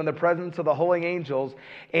brimstone in the presence of the holy angels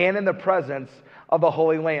and in the presence of the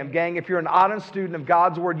Holy Lamb. Gang, if you're an honest student of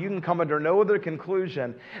God's Word, you can come under no other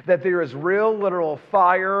conclusion that there is real, literal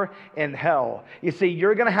fire in hell. You see,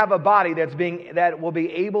 you're going to have a body that will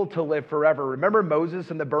be able to live forever. Remember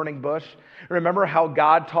Moses in the burning bush? Remember how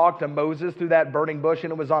God talked to Moses through that burning bush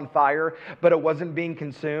and it was on fire, but it wasn't being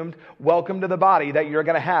consumed? Welcome to the body that you're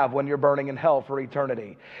going to have when you're burning in hell for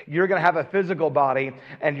eternity. You're going to have a physical body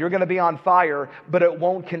and you're going to be on fire, but it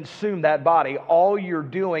won't consume that body. All you're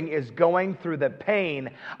doing is going through the pain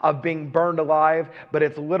of being burned alive, but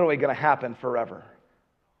it's literally going to happen forever.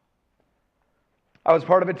 I was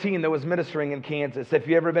part of a team that was ministering in Kansas. If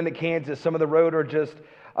you've ever been to Kansas, some of the road are just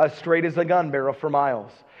straight as a gun barrel for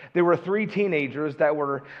miles. There were 3 teenagers that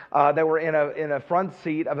were in a front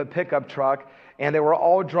seat of a pickup truck, and they were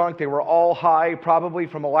all drunk. They were all high, probably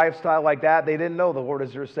from a lifestyle like that. They didn't know the Lord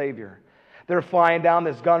as their Savior. They're flying down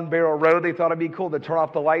this gun barrel road. They thought it'd be cool to turn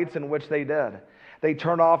off the lights, in which they did. They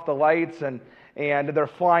turned off the lights, and they're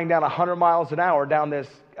flying down 100 miles an hour down this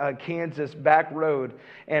Kansas back road.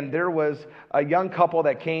 And there was a young couple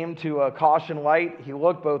that came to a caution light. He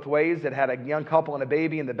looked both ways. It had a young couple and a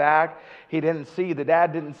baby in the back. The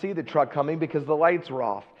dad didn't see the truck coming because the lights were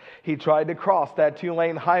off. He tried to cross that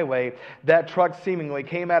 2-lane highway. That truck seemingly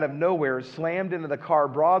came out of nowhere, slammed into the car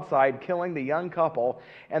broadside, killing the young couple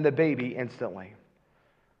and the baby instantly.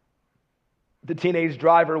 The teenage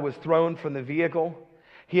driver was thrown from the vehicle.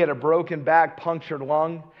 He had a broken back, punctured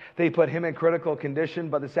lung. They put him in critical condition,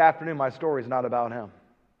 but this afternoon my story is not about him.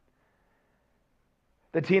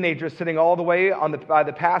 The teenager sitting all the way by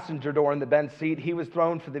the passenger door in the bench seat, he was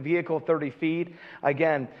thrown from the vehicle 30 feet.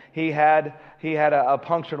 Again, he had a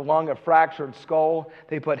punctured lung, a fractured skull.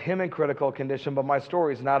 They put him in critical condition, but my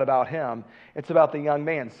story is not about him. It's about the young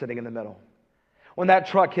man sitting in the middle. When that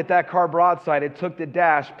truck hit that car broadside, it took the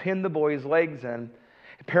dash, pinned the boy's legs in.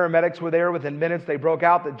 Paramedics were there within minutes. They broke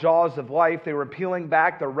out the jaws of life. They were peeling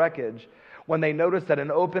back the wreckage when they noticed that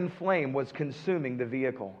an open flame was consuming the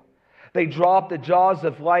vehicle. They dropped the jaws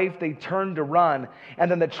of life. They turned to run.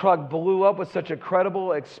 And then the truck blew up with such a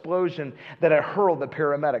credible explosion that it hurled the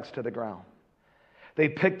paramedics to the ground. They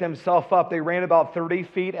picked themselves up. They ran about 30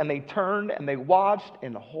 feet and they turned and they watched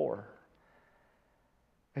in horror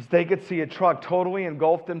as they could see a truck totally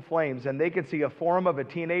engulfed in flames, and they could see a form of a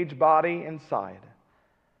teenage body inside.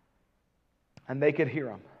 And they could hear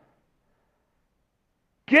him.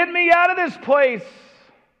 "Get me out of this place.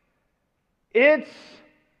 It's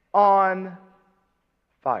on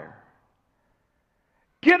fire.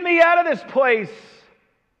 Get me out of this place.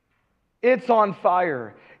 It's on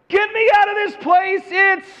fire. Get me out of this place.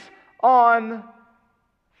 It's on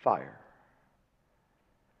fire."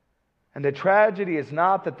 And the tragedy is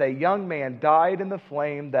not that the young man died in the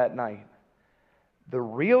flame that night. The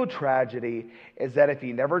real tragedy is that if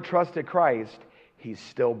he never trusted Christ, he's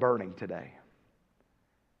still burning today.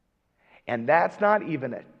 And that's not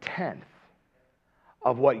even a tenth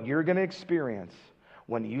of what you're going to experience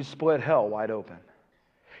when you split hell wide open.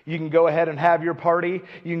 You can go ahead and have your party.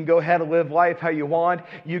 You can go ahead and live life how you want.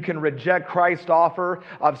 You can reject Christ's offer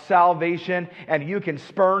of salvation, and you can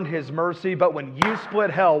spurn His mercy. But when you split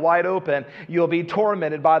hell wide open, you'll be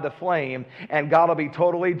tormented by the flame, and God will be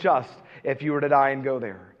totally just if you were to die and go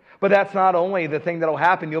there. But that's not only the thing that will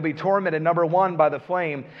happen. You'll be tormented, number one, by the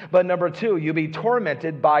flame. But number two, you'll be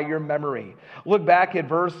tormented by your memory. Look back at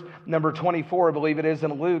verse number 24, I believe it is,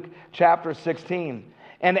 in Luke chapter 16.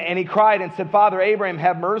 And he cried and said, "Father Abraham,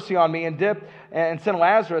 have mercy on me, and send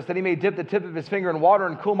Lazarus, that he may dip the tip of his finger in water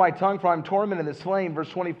and cool my tongue, for I am tormented in this flame."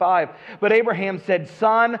 Verse 25. But Abraham said,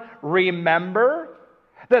 "Son, remember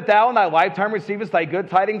that thou in thy lifetime receivest thy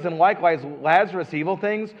good tidings, and likewise Lazarus evil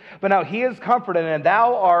things. But now he is comforted, and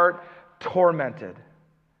thou art tormented."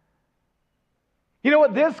 You know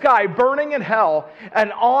what? This guy, burning in hell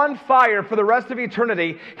and on fire for the rest of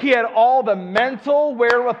eternity, he had all the mental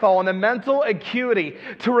wherewithal and the mental acuity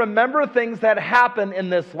to remember things that happened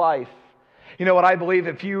in this life. You know what I believe?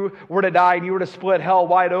 If you were to die and you were to split hell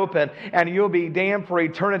wide open and you'll be damned for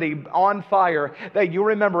eternity on fire, that you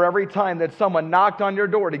remember every time that someone knocked on your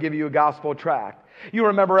door to give you a gospel tract. You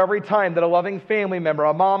remember every time that a loving family member,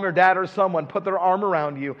 a mom or dad or someone, put their arm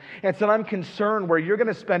around you and said, "I'm concerned where you're going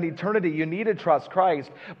to spend eternity. You need to trust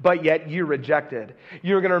Christ," but yet you rejected.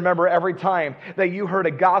 You're going to remember every time that you heard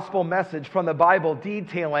a gospel message from the Bible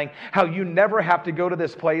detailing how you never have to go to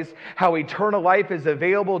this place, how eternal life is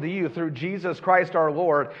available to you through Jesus Christ our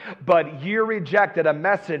Lord, but you rejected a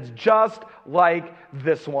message just like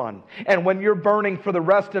this one. And when you're burning for the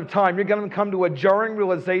rest of time, you're going to come to a jarring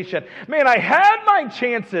realization, man, I had my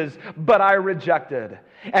chances, but I rejected.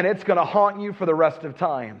 And it's going to haunt you for the rest of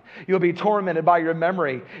time. You'll be tormented by your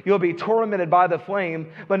memory. You'll be tormented by the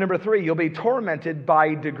flame. But number 3, you'll be tormented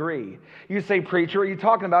by degree. You say, preacher, are you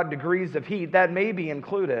talking about degrees of heat? That may be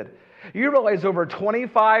included. You realize over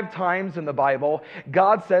 25 times in the Bible,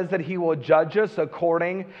 God says that He will judge us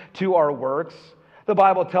according to our works. The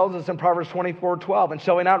Bible tells us in Proverbs 24:12, and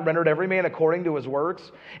shall we not render to every man according to his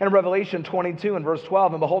works? And in Revelation 22 and verse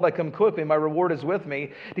 12, and behold, I come quickly, my reward is with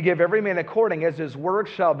me, to give every man according as his work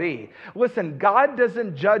shall be. Listen, God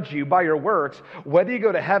doesn't judge you by your works, whether you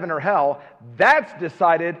go to heaven or hell. That's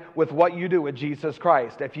decided with what you do with Jesus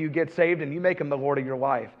Christ. If you get saved and you make Him the Lord of your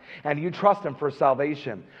life, and you trust Him for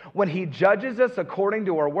salvation. When He judges us according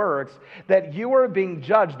to our works, that you are being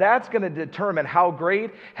judged, that's going to determine how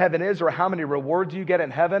great heaven is, or how many rewards you get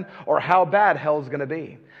in heaven, or how bad hell is going to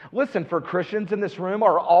be. Listen, for Christians in this room,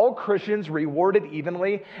 are all Christians rewarded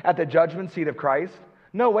evenly at the judgment seat of Christ?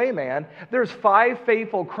 No way, man. There's 5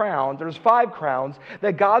 faithful crowns. There's 5 crowns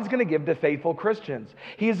that God's going to give to faithful Christians.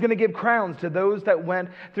 He's going to give crowns to those that went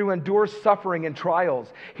through endured suffering and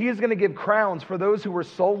trials. He is going to give crowns for those who were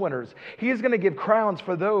soul winners. He is going to give crowns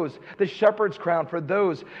for those, the shepherd's crown, for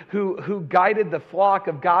those who guided the flock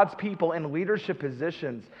of God's people in leadership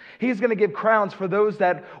positions. He's going to give crowns for those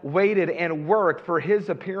that waited and worked for His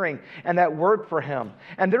appearing and that worked for Him.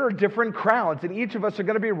 And there are different crowns, and each of us are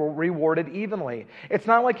going to be rewarded evenly. It's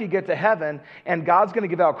not like you get to heaven and God's going to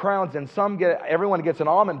give out crowns and everyone gets an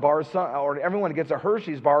almond bar, or everyone gets a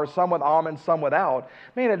Hershey's bar, some with almonds, some without.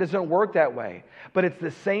 Man, it doesn't work that way. But it's the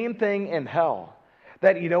same thing in hell.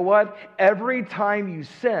 That, you know what? Every time you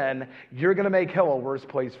sin, you're going to make hell a worse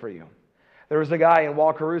place for you. There was a guy in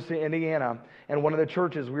Wakarusa, Indiana, in one of the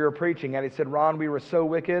churches we were preaching, and he said, Ron, we were so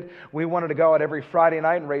wicked, we wanted to go out every Friday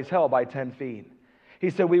night and raise hell by 10 feet. He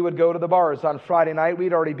said we would go to the bars on Friday night.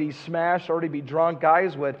 We'd already be smashed, already be drunk.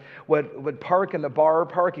 Guys would park in the bar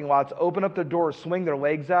parking lots, open up the door, swing their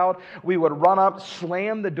legs out. We would run up,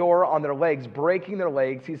 slam the door on their legs, breaking their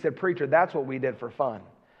legs. He said, preacher, that's what we did for fun.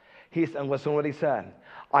 And listen to what he said.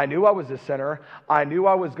 I knew I was a sinner. I knew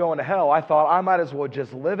I was going to hell. I thought I might as well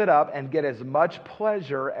just live it up and get as much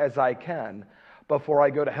pleasure as I can before I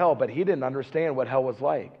go to hell. But he didn't understand what hell was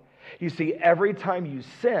like. You see, every time you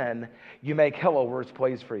sin, you make hell a worse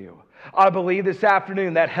place for you. I believe this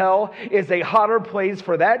afternoon that hell is a hotter place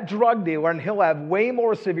for that drug dealer, and he'll have way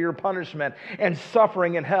more severe punishment and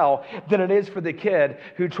suffering in hell than it is for the kid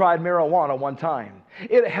who tried marijuana one time.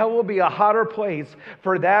 Hell will be a hotter place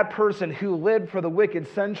for that person who lived for the wicked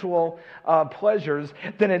sensual pleasures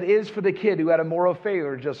than it is for the kid who had a moral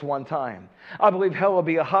failure just one time. I believe hell will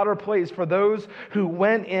be a hotter place for those who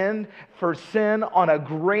went in for sin on a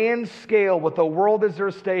grand scale with the world as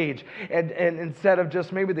their stage, and instead of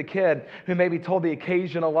just maybe the kid who maybe told the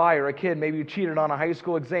occasional lie, or a kid maybe who cheated on a high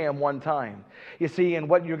school exam one time. You see, and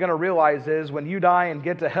what you're going to realize is when you die and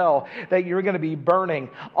get to hell, that you're going to be burning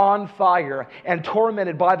on fire and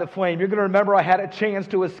tormented by the flame. You're going to remember, I had a chance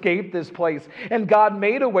to escape this place, and God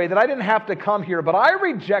made a way that I didn't have to come here, but I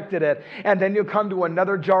rejected it. And then you'll come to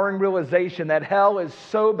another jarring realization that hell is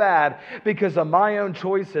so bad because of my own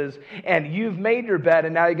choices, and you've made your bed,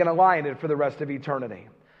 and now you're going to lie in it for the rest of eternity.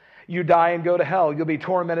 You die and go to hell. You'll be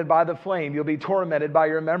tormented by the flame. You'll be tormented by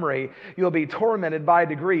your memory. You'll be tormented by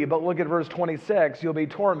degree. But look at verse 26. You'll be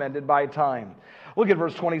tormented by time. Look at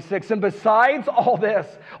verse 26. And besides all this,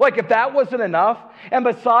 like if that wasn't enough, and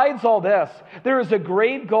besides all this, there is a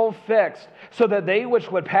great gulf fixed, so that they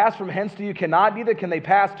which would pass from hence to you cannot, neither can they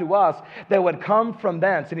pass to us that would come from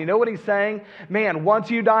thence. And you know what he's saying? Man,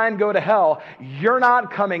 once you die and go to hell, you're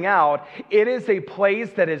not coming out. It is a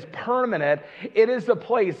place that is permanent. It is a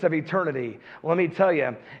place of eternity. Let me tell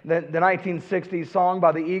you, the 1960s song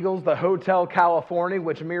by the Eagles, the Hotel California,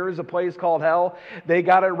 which mirrors a place called hell, they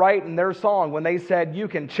got it right in their song when they said, you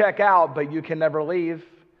can check out, but you can never leave.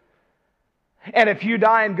 And if you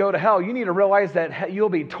die and go to hell, you need to realize that you'll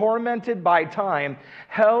be tormented by time.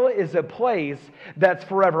 Hell is a place that's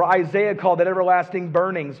forever. Isaiah called it everlasting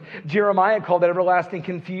burnings. Jeremiah called it everlasting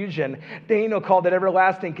confusion. Daniel called it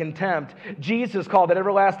everlasting contempt. Jesus called it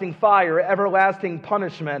everlasting fire, everlasting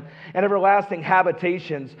punishment, and everlasting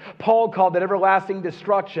habitations. Paul called it everlasting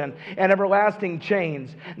destruction and everlasting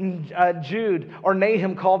chains. Jude or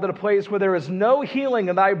Nahum called it a place where there is no healing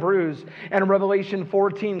of thy bruise. And Revelation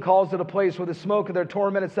 14 calls it a place where the smoke of their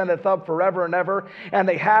torment ascendeth up forever and ever, and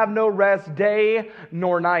they have no rest day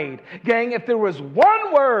nor night. Gang, if there was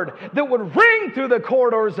one word that would ring through the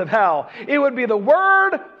corridors of hell, it would be the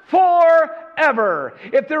word forever.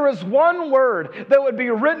 If there was one word that would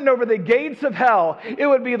be written over the gates of hell, it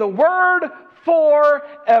would be the word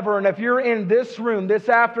forever. And if you're in this room this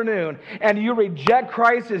afternoon and you reject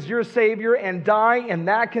Christ as your Savior and die in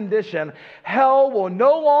that condition, hell will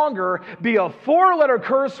no longer be a 4-letter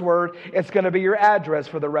curse word. It's going to be your address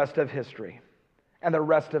for the rest of history and the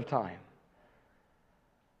rest of time.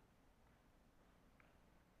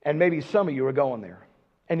 And maybe some of you are going there.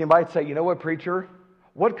 And you might say, you know what, preacher?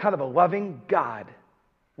 What kind of a loving God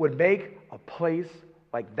would make a place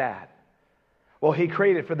like that? Well, he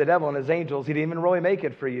created for the devil and his angels. He didn't even really make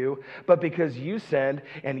it for you. But because you sinned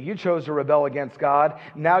and you chose to rebel against God,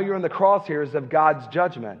 now you're in the crosshairs of God's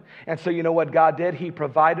judgment. And so you know what God did? He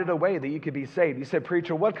provided a way that you could be saved. You said,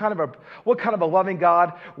 preacher, what kind of a loving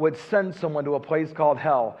God would send someone to a place called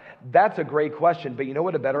hell? That's a great question. But you know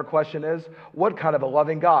what a better question is? What kind of a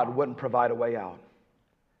loving God wouldn't provide a way out?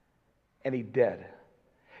 And he did.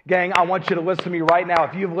 Gang, I want you to listen to me right now.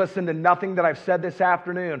 If you've listened to nothing that I've said this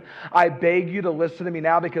afternoon, I beg you to listen to me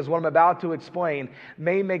now, because what I'm about to explain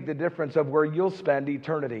may make the difference of where you'll spend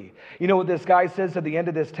eternity. You know what this guy says at the end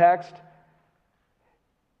of this text?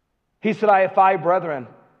 He said, I have 5 brethren,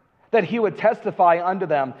 that he would testify unto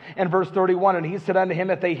them. In verse 31, and he said unto him,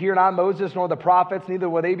 if they hear not Moses nor the prophets, neither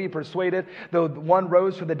will they be persuaded, though one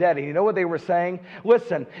rose from the dead. And you know what they were saying?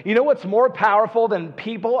 Listen, you know what's more powerful than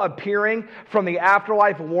people appearing from the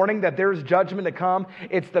afterlife warning that there's judgment to come?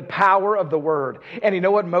 It's the power of the word. And you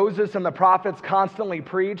know what Moses and the prophets constantly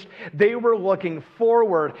preached? They were looking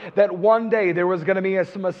forward that one day there was going to be a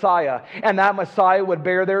Messiah, and that Messiah would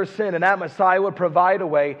bear their sin, and that Messiah would provide a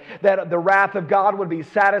way that the wrath of God would be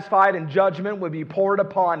satisfied and judgment would be poured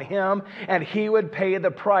upon him, and he would pay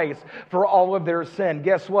the price for all of their sin.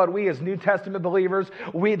 Guess what? We as New Testament believers,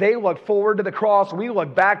 they look forward to the cross. We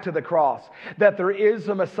look back to the cross, that there is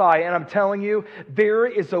a Messiah. And I'm telling you, there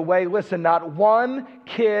is a way. Listen, not one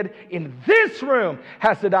kid in this room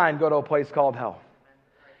has to die and go to a place called hell.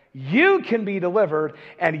 You can be delivered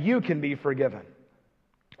and you can be forgiven.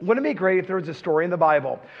 Wouldn't it be great if there was a story in the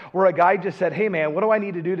Bible where a guy just said, hey man, what do I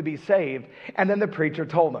need to do to be saved? And then the preacher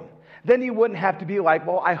told him. Then you wouldn't have to be like,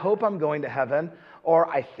 well, I hope I'm going to heaven, or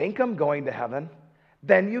I think I'm going to heaven.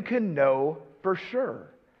 Then you can know for sure.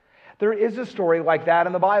 There is a story like that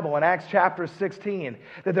in the Bible in Acts chapter 16,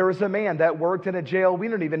 that there was a man that worked in a jail. We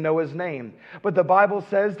don't even know his name. But the Bible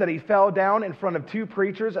says that he fell down in front of 2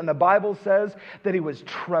 preachers, and the Bible says that he was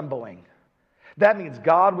trembling. That means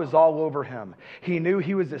God was all over him. He knew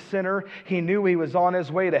he was a sinner. He knew he was on his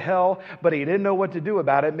way to hell, but he didn't know what to do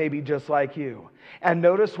about it, maybe just like you. And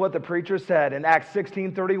notice what the preacher said in Acts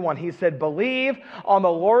 16:31. He said, believe on the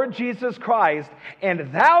Lord Jesus Christ,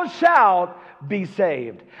 and thou shalt be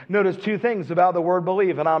saved. Notice 2 things about the word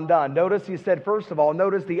believe, and I'm done. Notice he said, first of all,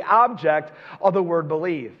 notice the object of the word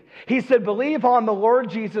believe. He said, believe on the Lord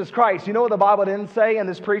Jesus Christ. You know what the Bible didn't say? And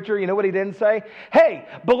this preacher, you know what he didn't say? Hey,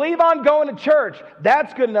 believe on going to church.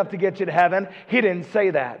 That's good enough to get you to heaven. He didn't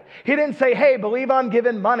say that. He didn't say, hey, believe on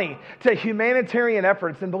giving money to humanitarian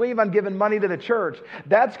efforts and believe on giving money to the church.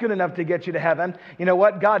 That's good enough to get you to heaven. You know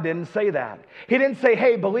what? God didn't say that. He didn't say,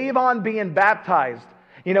 hey, believe on being baptized.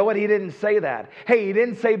 You know what? He didn't say that. Hey, he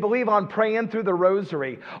didn't say believe on praying through the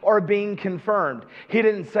rosary or being confirmed. He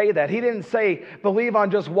didn't say that. He didn't say believe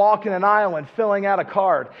on just walking an aisle and filling out a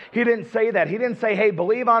card. He didn't say that. He didn't say, hey,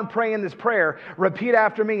 believe on praying this prayer, repeat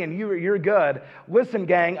after me, and you're good. Listen,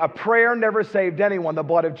 gang, a prayer never saved anyone. The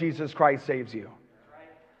blood of Jesus Christ saves you.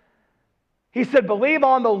 He said, believe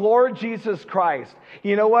on the Lord Jesus Christ.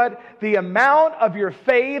 You know what? The amount of your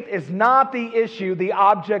faith is not the issue, the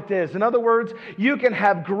object is. In other words, you can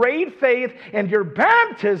have great faith in your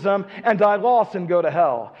baptism and die lost and go to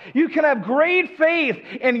hell. You can have great faith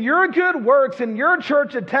in your good works and your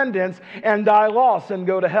church attendance and die lost and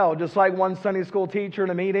go to hell. Just like one Sunday school teacher in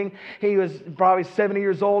a meeting, he was probably 70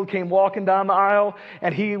 years old, came walking down the aisle,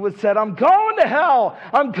 and he said, I'm going to hell.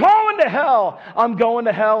 I'm going to hell. I'm going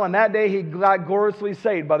to hell. And that day he got gloriously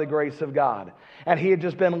saved by the grace of God. And he had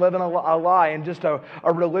just been living a lie and just a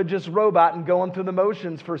religious robot and going through the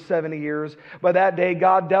motions for 70 years. But that day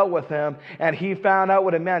God dealt with him, and he found out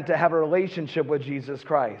what it meant to have a relationship with Jesus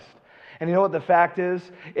Christ. And you know what the fact is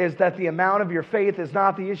that the amount of your faith is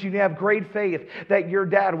not the issue. You can have great faith that your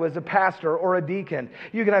dad was a pastor or a deacon.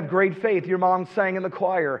 You can have great faith your mom sang in the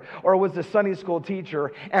choir or was a Sunday school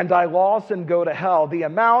teacher and die lost and go to hell. The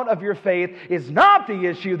amount of your faith is not the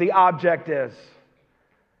issue. The object is.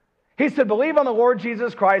 He said, believe on the Lord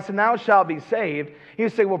Jesus Christ and thou shalt be saved. You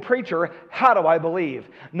say, well, preacher, how do I believe?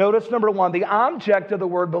 Notice, number 1, the object of the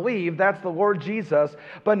word believe, that's the Lord Jesus.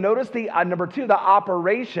 But notice the number 2, the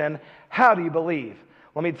operation, how do you believe?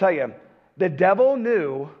 Let me tell you, the devil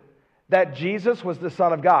knew that Jesus was the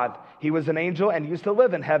Son of God. He was an angel and used to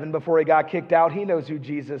live in heaven before he got kicked out. He knows who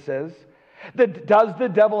Jesus is. Does the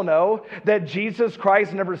devil know that Jesus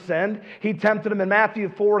Christ never sinned? He tempted him in Matthew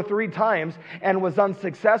 4 3 times and was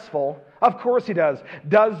unsuccessful. Of course he does.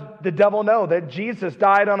 Does the devil know that Jesus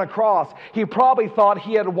died on a cross? He probably thought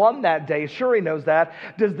he had won that day. Sure, he knows that.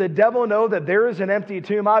 Does the devil know that there is an empty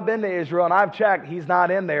tomb? I've been to Israel and I've checked. He's not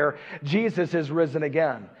in there. Jesus is risen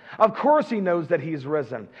again. Of course he knows that he's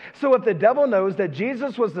risen. So if the devil knows that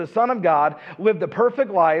Jesus was the Son of God, lived a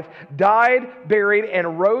perfect life, died, buried,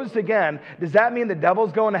 and rose again, does that mean the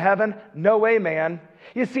devil's going to heaven? No way, man.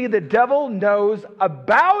 You see, the devil knows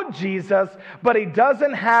about Jesus, but he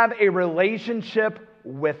doesn't have a relationship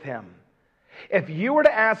with him. If you were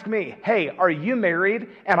to ask me, hey, are you married?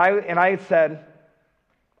 And I said,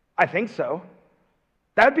 I think so.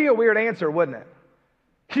 That'd be a weird answer, wouldn't it?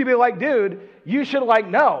 You'd be like, dude, you should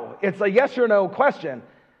know. It's a yes or no question.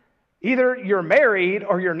 Either you're married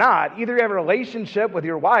or you're not. Either you have a relationship with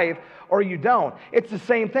your wife or you don't. It's the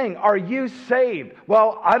same thing. Are you saved?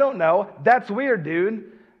 Well, I don't know. That's weird, dude,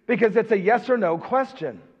 because it's a yes or no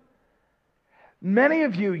question. Many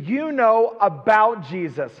of you, you know about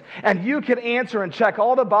Jesus, and you can answer and check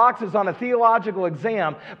all the boxes on a theological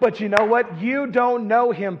exam, but you know what? You don't know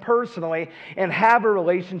him personally and have a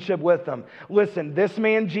relationship with him. Listen, this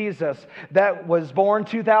man Jesus that was born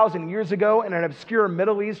 2,000 years ago in an obscure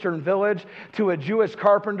Middle Eastern village to a Jewish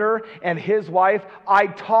carpenter and his wife, I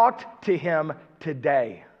talked to him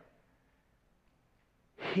today.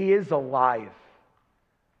 He is alive.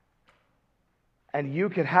 And you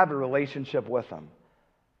can have a relationship with him.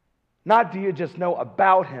 Not do you just know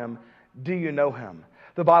about him, do you know him?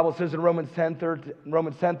 The Bible says in Romans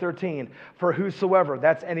 10:13, for whosoever,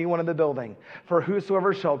 that's anyone in the building, for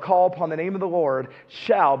whosoever shall call upon the name of the Lord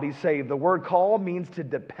shall be saved. The word call means to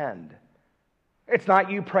depend. It's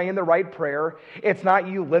not you praying the right prayer. It's not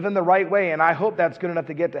you living the right way, and I hope that's good enough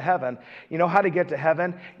to get to heaven. You know how to get to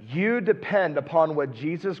heaven? You depend upon what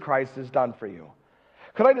Jesus Christ has done for you.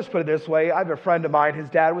 Could I just put it this way? I have a friend of mine, his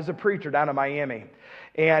dad was a preacher down in Miami.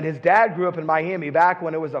 And his dad grew up in Miami back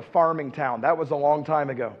when it was a farming town. That was a long time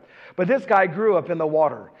ago. But this guy grew up in the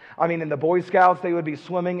water. I mean, in the Boy Scouts, they would be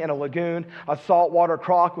swimming in a lagoon. A saltwater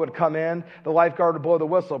croc would come in. The lifeguard would blow the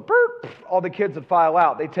whistle. Burp, all the kids would file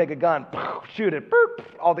out. They'd take a gun, shoot it. Burp,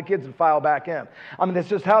 all the kids would file back in. I mean, that's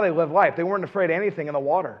just how they lived life. They weren't afraid of anything in the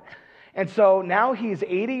water. And so now he's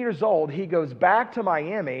 80 years old. He goes back to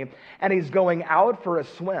Miami, and he's going out for a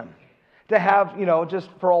swim to have, just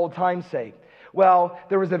for old time's sake. Well,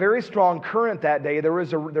 there was a very strong current that day. There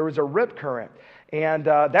was a rip current. And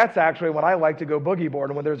that's actually when I like to go boogie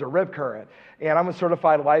boarding, when there's a rip current. And I'm a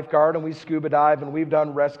certified lifeguard, and we scuba dive, and we've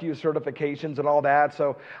done rescue certifications and all that.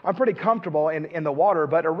 So I'm pretty comfortable in the water.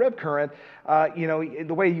 But a rip current,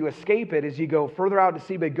 the way you escape it is you go further out to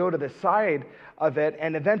sea, but go to the side of it,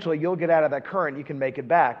 and eventually you'll get out of that current. You can make it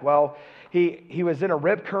back. Well, he was in a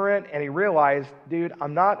rip current, and he realized, dude,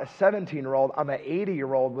 I'm not a 17-year-old. I'm an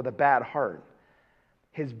 80-year-old with a bad heart.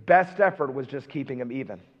 His best effort was just keeping him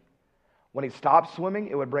even. When he stopped swimming,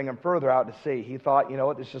 it would bring him further out to sea. He thought, you know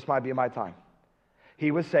what, this just might be my time.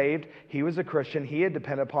 He was saved. He was a Christian. He had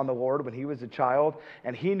depended upon the Lord when he was a child,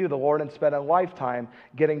 and he knew the Lord and spent a lifetime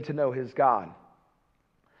getting to know his God.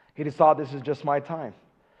 He just thought, this is just my time.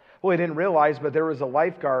 Well, he didn't realize, but there was a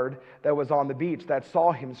lifeguard that was on the beach that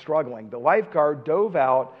saw him struggling. The lifeguard dove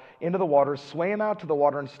out into the water, swam out to the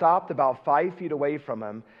water, and stopped about 5 feet away from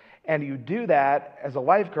him. And you do that as a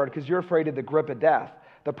lifeguard because you're afraid of the grip of death.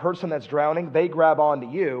 The person that's drowning, they grab onto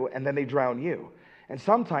you, and then they drown you. And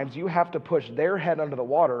sometimes you have to push their head under the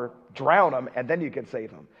water, drown them, and then you can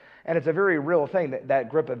save them. And it's a very real thing, that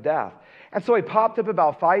grip of death. And so he popped up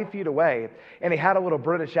about 5 feet away, and he had a little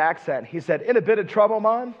British accent. He said, "In a bit of trouble,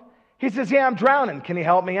 man?" He says, "Yeah, I'm drowning. Can you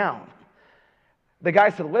help me out?" The guy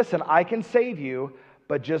said, "Listen, I can save you,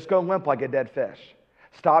 but just go limp like a dead fish.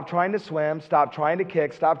 Stop trying to swim, stop trying to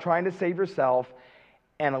kick, stop trying to save yourself,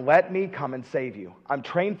 and let me come and save you. I'm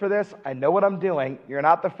trained for this. I know what I'm doing. You're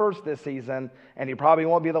not the first this season, and you probably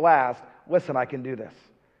won't be the last. Listen, I can do this."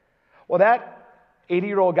 Well, that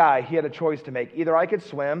 80-year-old guy, he had a choice to make. Either I could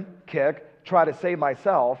swim, kick, try to save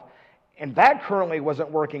myself, and that currently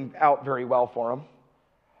wasn't working out very well for him,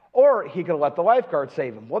 or he could let the lifeguard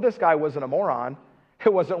save him. Well, this guy wasn't a moron.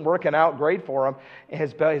 It wasn't working out great for him,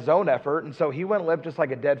 his own effort, and so he went limp just like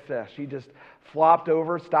a dead fish. He just flopped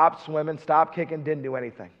over, stopped swimming, stopped kicking, didn't do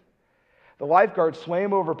anything. The lifeguard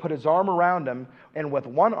swam over, put his arm around him, and with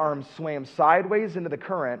one arm swam sideways into the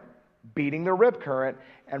current, beating the rip current,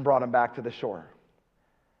 and brought him back to the shore.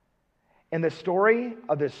 In the story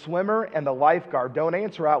of the swimmer and the lifeguard, don't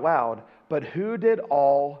answer out loud, but who did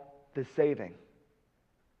all the saving.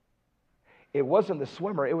 It wasn't the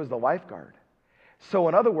swimmer, it was the lifeguard. So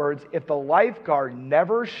in other words, if the lifeguard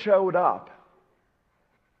never showed up,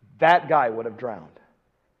 that guy would have drowned.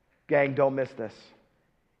 Gang, don't miss this.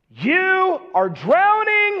 You are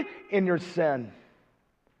drowning in your sin.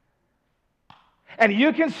 And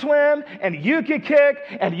you can swim, and you can kick,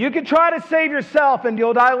 and you can try to save yourself, and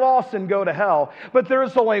you'll die lost and go to hell. But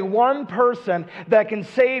there's only one person that can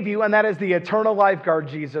save you, and that is the eternal lifeguard,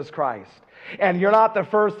 Jesus Christ. And you're not the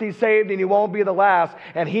first He saved, and you won't be the last.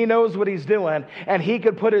 And He knows what He's doing. And He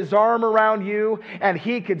could put His arm around you, and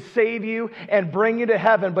He could save you and bring you to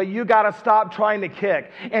heaven. But you got to stop trying to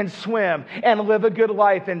kick and swim and live a good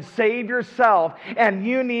life and save yourself. And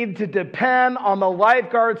you need to depend on the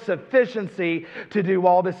lifeguard's sufficiency to do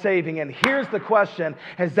all the saving. And here's the question: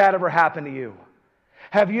 has that ever happened to you?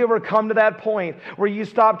 Have you ever come to that point where you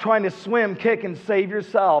stop trying to swim, kick, and save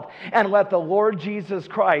yourself and let the Lord Jesus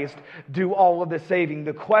Christ do all of the saving?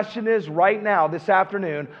 The question is right now, this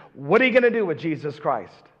afternoon, what are you going to do with Jesus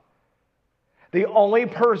Christ? The only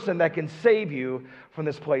person that can save you from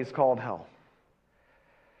this place called hell.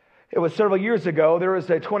 It was several years ago, there was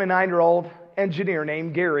a 29-year-old engineer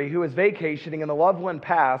named Gary who was vacationing in the Loveland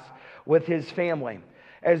Pass with his family.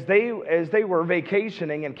 As they were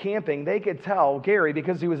vacationing and camping, they could tell, Gary,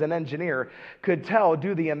 because he was an engineer, could tell due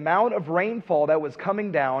to the amount of rainfall that was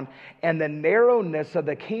coming down and the narrowness of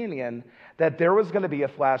the canyon that there was going to be a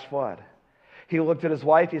flash flood. He looked at his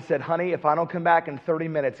wife, he said, honey, if I don't come back in 30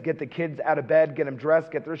 minutes, get the kids out of bed, get them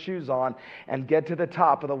dressed, get their shoes on, and get to the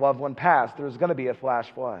top of the Loveland Pass, there's going to be a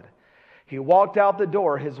flash flood. He walked out the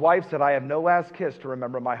door, his wife said, I have no last kiss to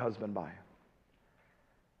remember my husband by.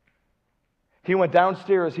 He went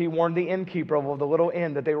downstairs, he warned the innkeeper of the little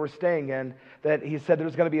inn that they were staying in, that he said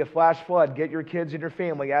there's going to be a flash flood, get your kids and your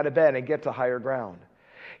family out of bed and get to higher ground.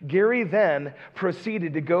 Gary then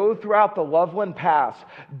proceeded to go throughout the Loveland Pass,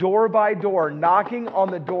 door by door, knocking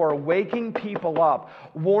on the door, waking people up,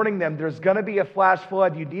 warning them there's going to be a flash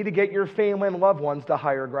flood, you need to get your family and loved ones to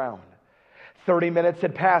higher ground. 30 minutes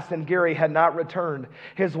had passed and Gary had not returned.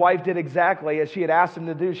 His wife did exactly as she had asked him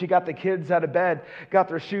to do. She got the kids out of bed, got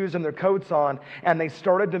their shoes and their coats on, and they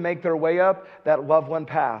started to make their way up that Loveland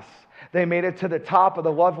Pass. They made it to the top of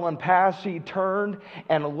the Loveland Pass. She turned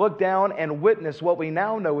and looked down and witnessed what we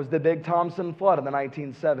now know as the Big Thompson Flood in the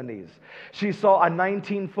 1970s. She saw a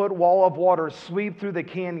 19-foot wall of water sweep through the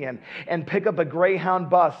canyon and pick up a Greyhound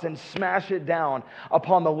bus and smash it down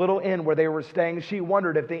upon the little inn where they were staying. She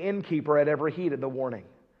wondered if the innkeeper had ever heeded the warning.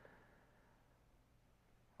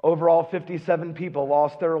 Overall, 57 people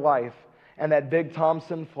lost their life in that Big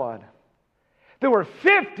Thompson Flood. There were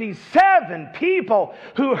 57 people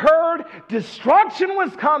who heard destruction was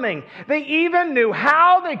coming. They even knew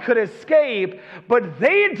how they could escape, but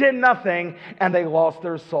they did nothing and they lost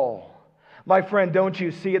their soul. My friend, don't you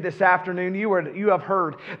see it this afternoon? You have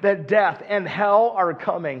heard that death and hell are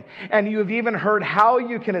coming, and you have even heard how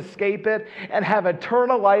you can escape it and have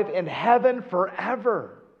eternal life in heaven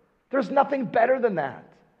forever. There's nothing better than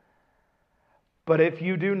that. But if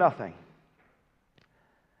you do nothing,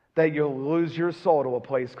 that you'll lose your soul to a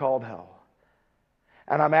place called hell.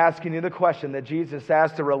 And I'm asking you the question that Jesus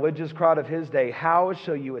asked the religious crowd of his day: how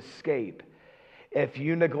shall you escape if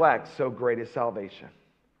you neglect so great a salvation?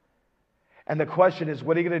 And the question is,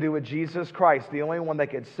 what are you going to do with Jesus Christ, the only one that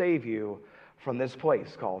could save you from this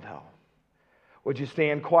place called hell? Would you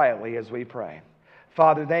stand quietly as we pray?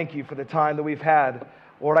 Father, thank you for the time that we've had.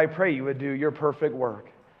 Lord, I pray you would do your perfect work.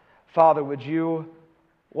 Father, would you,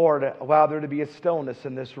 Lord, allow there to be a stillness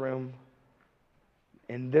in this room,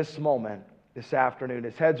 in this moment, this afternoon.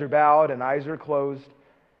 As heads are bowed and eyes are closed,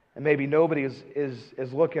 and maybe nobody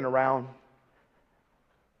is looking around.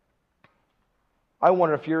 I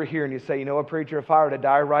wonder if you're here and you say, you know what, preacher, if I were to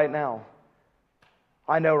die right now,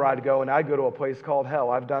 I know where I'd go, and I'd go to a place called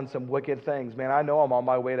hell. I've done some wicked things. Man, I know I'm on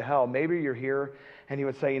my way to hell. Maybe you're here and you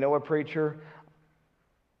would say, you know what, preacher,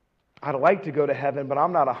 I'd like to go to heaven, but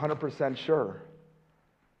I'm not 100% sure.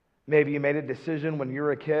 Maybe you made a decision when you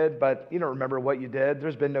were a kid, but you don't remember what you did.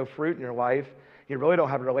 There's been no fruit in your life. You really don't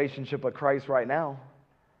have a relationship with Christ right now.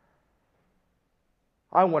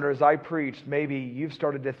 I wonder, as I preached, maybe you've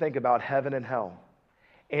started to think about heaven and hell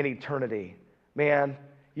and eternity. Man,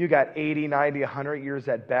 you got 80, 90, 100 years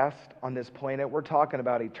at best on this planet. We're talking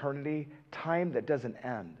about eternity, time that doesn't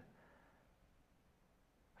end.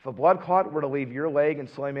 If a blood clot were to leave your leg and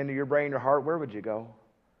slam into your brain, your heart, where would you go?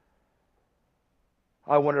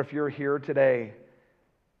 I wonder if you're here today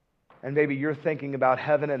and maybe you're thinking about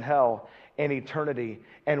heaven and hell and eternity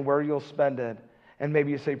and where you'll spend it. And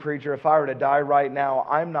maybe you say, preacher, if I were to die right now,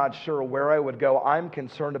 I'm not sure where I would go. I'm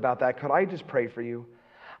concerned about that. Could I just pray for you?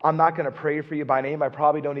 I'm not going to pray for you by name. I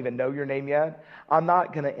probably don't even know your name yet. I'm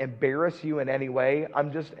not going to embarrass you in any way.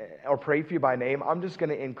 Or pray for you by name. I'm just going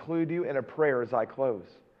to include you in a prayer as I close.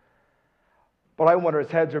 But I wonder, as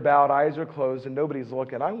heads are bowed, eyes are closed, and nobody's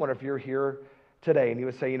looking, I wonder if you're here today and you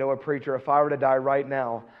would say, you know what, preacher, if I were to die right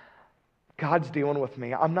now, God's dealing with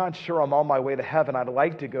me. I'm not sure I'm on my way to heaven. I'd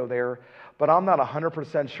like to go there, but I'm not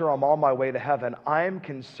 100% sure I'm on my way to heaven. I'm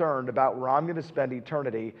concerned about where I'm going to spend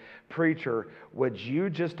eternity. Preacher, would you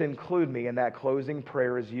just include me in that closing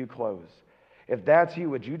prayer as you close? If that's you,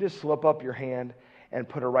 would you just slip up your hand and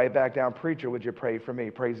put it right back down? Preacher, would you pray for me?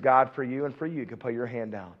 Praise God for you, and for you can put your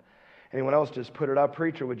hand down. Anyone else, just put it up.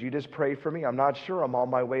 Preacher, would you just pray for me? I'm not sure I'm on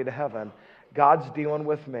my way to heaven. God's dealing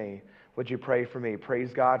with me. Would you pray for me?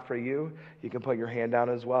 Praise God for you. You can put your hand down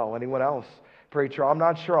as well. Anyone else? Preacher, I'm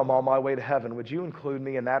not sure I'm on my way to heaven. Would you include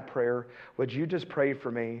me in that prayer? Would you just pray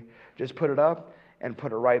for me? Just put it up and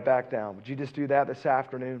put it right back down. Would you just do that this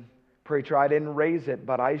afternoon? Preacher, I didn't raise it,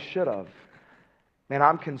 but I should have. Man,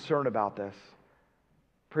 I'm concerned about this.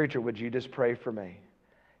 Preacher, would you just pray for me?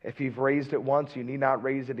 If you've raised it once, you need not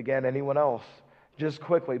raise it again. Anyone else? Just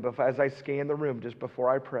quickly, as I scan the room, just before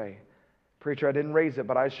I pray. Preacher, I didn't raise it,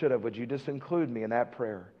 but I should have. Would you just include me in that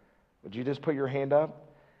prayer? Would you just put your hand up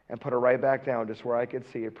and put it right back down just where I could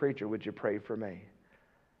see it? Preacher, would you pray for me?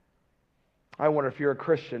 I wonder if you're a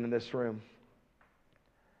Christian in this room.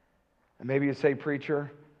 And maybe you say,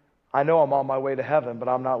 preacher, I know I'm on my way to heaven, but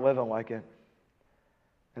I'm not living like it.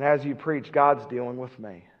 And as you preach, God's dealing with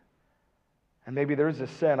me. And maybe there's a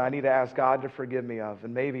sin I need to ask God to forgive me of.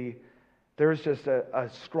 And maybe there's just a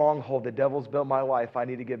stronghold the devil's built my life. I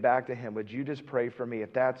need to get back to him. Would you just pray for me?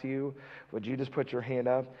 If that's you, would you just put your hand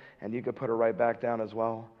up and you could put it right back down as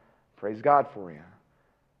well? Praise God for you.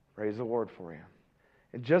 Praise the Lord for you.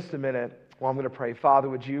 In just a minute, I'm going to pray. Father,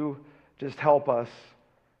 would you just help us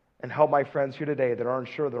and help my friends here today that aren't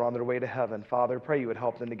sure they're on their way to heaven. Father, I pray you would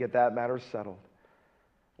help them to get that matter settled.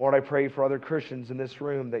 Lord, I pray for other Christians in this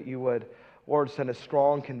room that you would, Lord, send a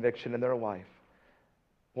strong conviction in their life.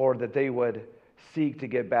 Lord, that they would seek to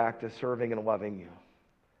get back to serving and loving you.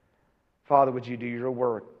 Father, would you do your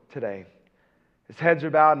work today? As heads are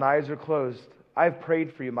bowed and eyes are closed, I've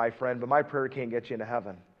prayed for you, my friend, but my prayer can't get you into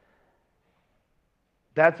heaven.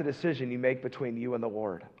 That's a decision you make between you and the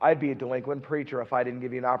Lord. I'd be a delinquent preacher if I didn't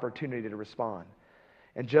give you an opportunity to respond.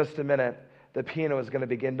 In just a minute, the piano is going to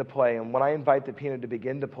begin to play. And when I invite the piano to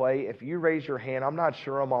begin to play, if you raise your hand, I'm not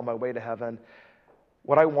sure I'm on my way to heaven.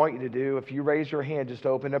 What I want you to do, if you raise your hand, just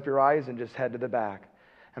open up your eyes and just head to the back.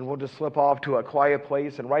 And we'll just slip off to a quiet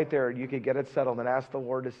place, and right there you could get it settled and ask the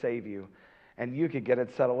Lord to save you. And you could get it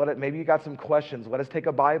settled. Maybe you got some questions. Let us take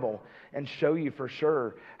a Bible and show you for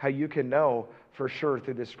sure how you can know for sure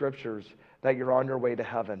through the Scriptures that you're on your way to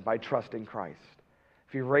heaven by trusting Christ.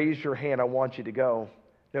 If you raise your hand, I want you to go.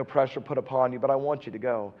 No pressure put upon you, but I want you to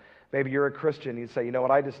go. Maybe you're a Christian. You say, you know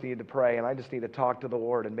what, I just need to pray and I just need to talk to the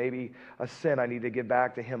Lord, and maybe a sin I need to get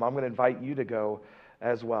back to Him. I'm going to invite you to go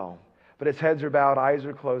as well. But as heads are bowed, eyes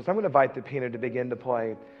are closed, I'm going to invite the piano to begin to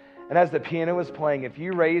play. And as the piano is playing, if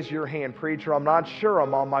you raise your hand, preacher, I'm not sure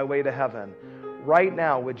I'm on my way to heaven. Right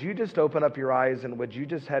now, would you just open up your eyes and would you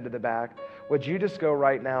just head to the back? Would you just go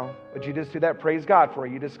right now? Would you just do that? Praise God for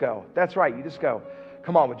you. You just go. That's right. You just go.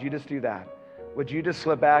 Come on, would you just do that? Would you just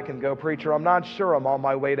slip back and go, preacher, I'm not sure I'm on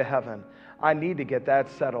my way to heaven. I need to get that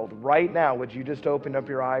settled. Right now, would you just open up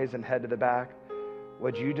your eyes and head to the back?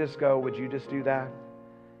 Would you just go? Would you just do that?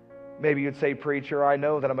 Maybe you'd say, preacher, I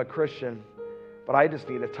know that I'm a Christian, but I just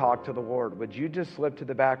need to talk to the Lord. Would you just slip to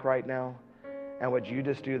the back right now? And would you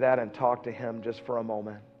just do that and talk to Him just for a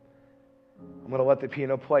moment? I'm going to let the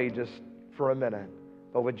piano play just for a minute,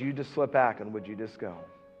 but would you just slip back and would you just go?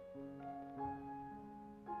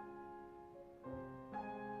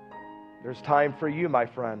 There's time for you, my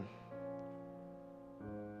friend.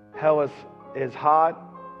 Hell is hot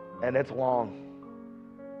and it's long.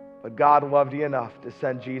 But God loved you enough to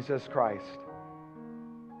send Jesus Christ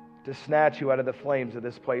to snatch you out of the flames of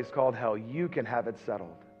this place called hell. You can have it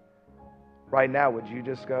settled. Right now, would you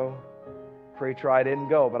just go? Preacher, I didn't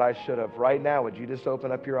go, but I should have. Right now, would you just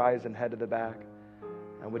open up your eyes and head to the back?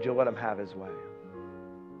 And would you let Him have His way?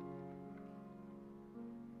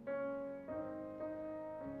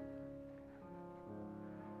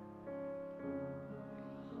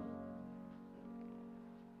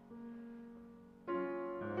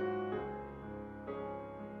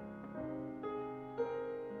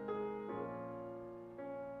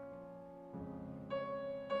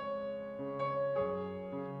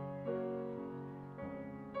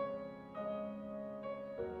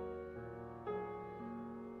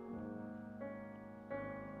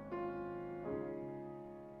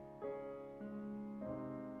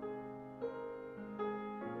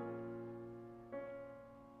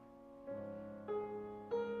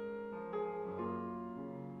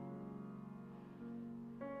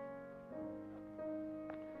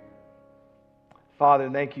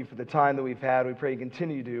 Father, thank you for the time that we've had. We pray you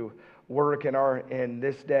continue to work in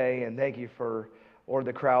this day, and thank you for, Lord,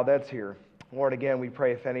 the crowd that's here. Lord, again, we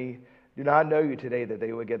pray if any do not know you today, that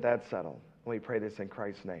they would get that settled. We pray this in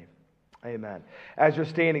Christ's name. Amen. As you're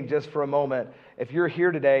standing just for a moment, if you're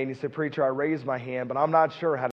here today and you say, Preacher, I raised my hand, but I'm not sure how to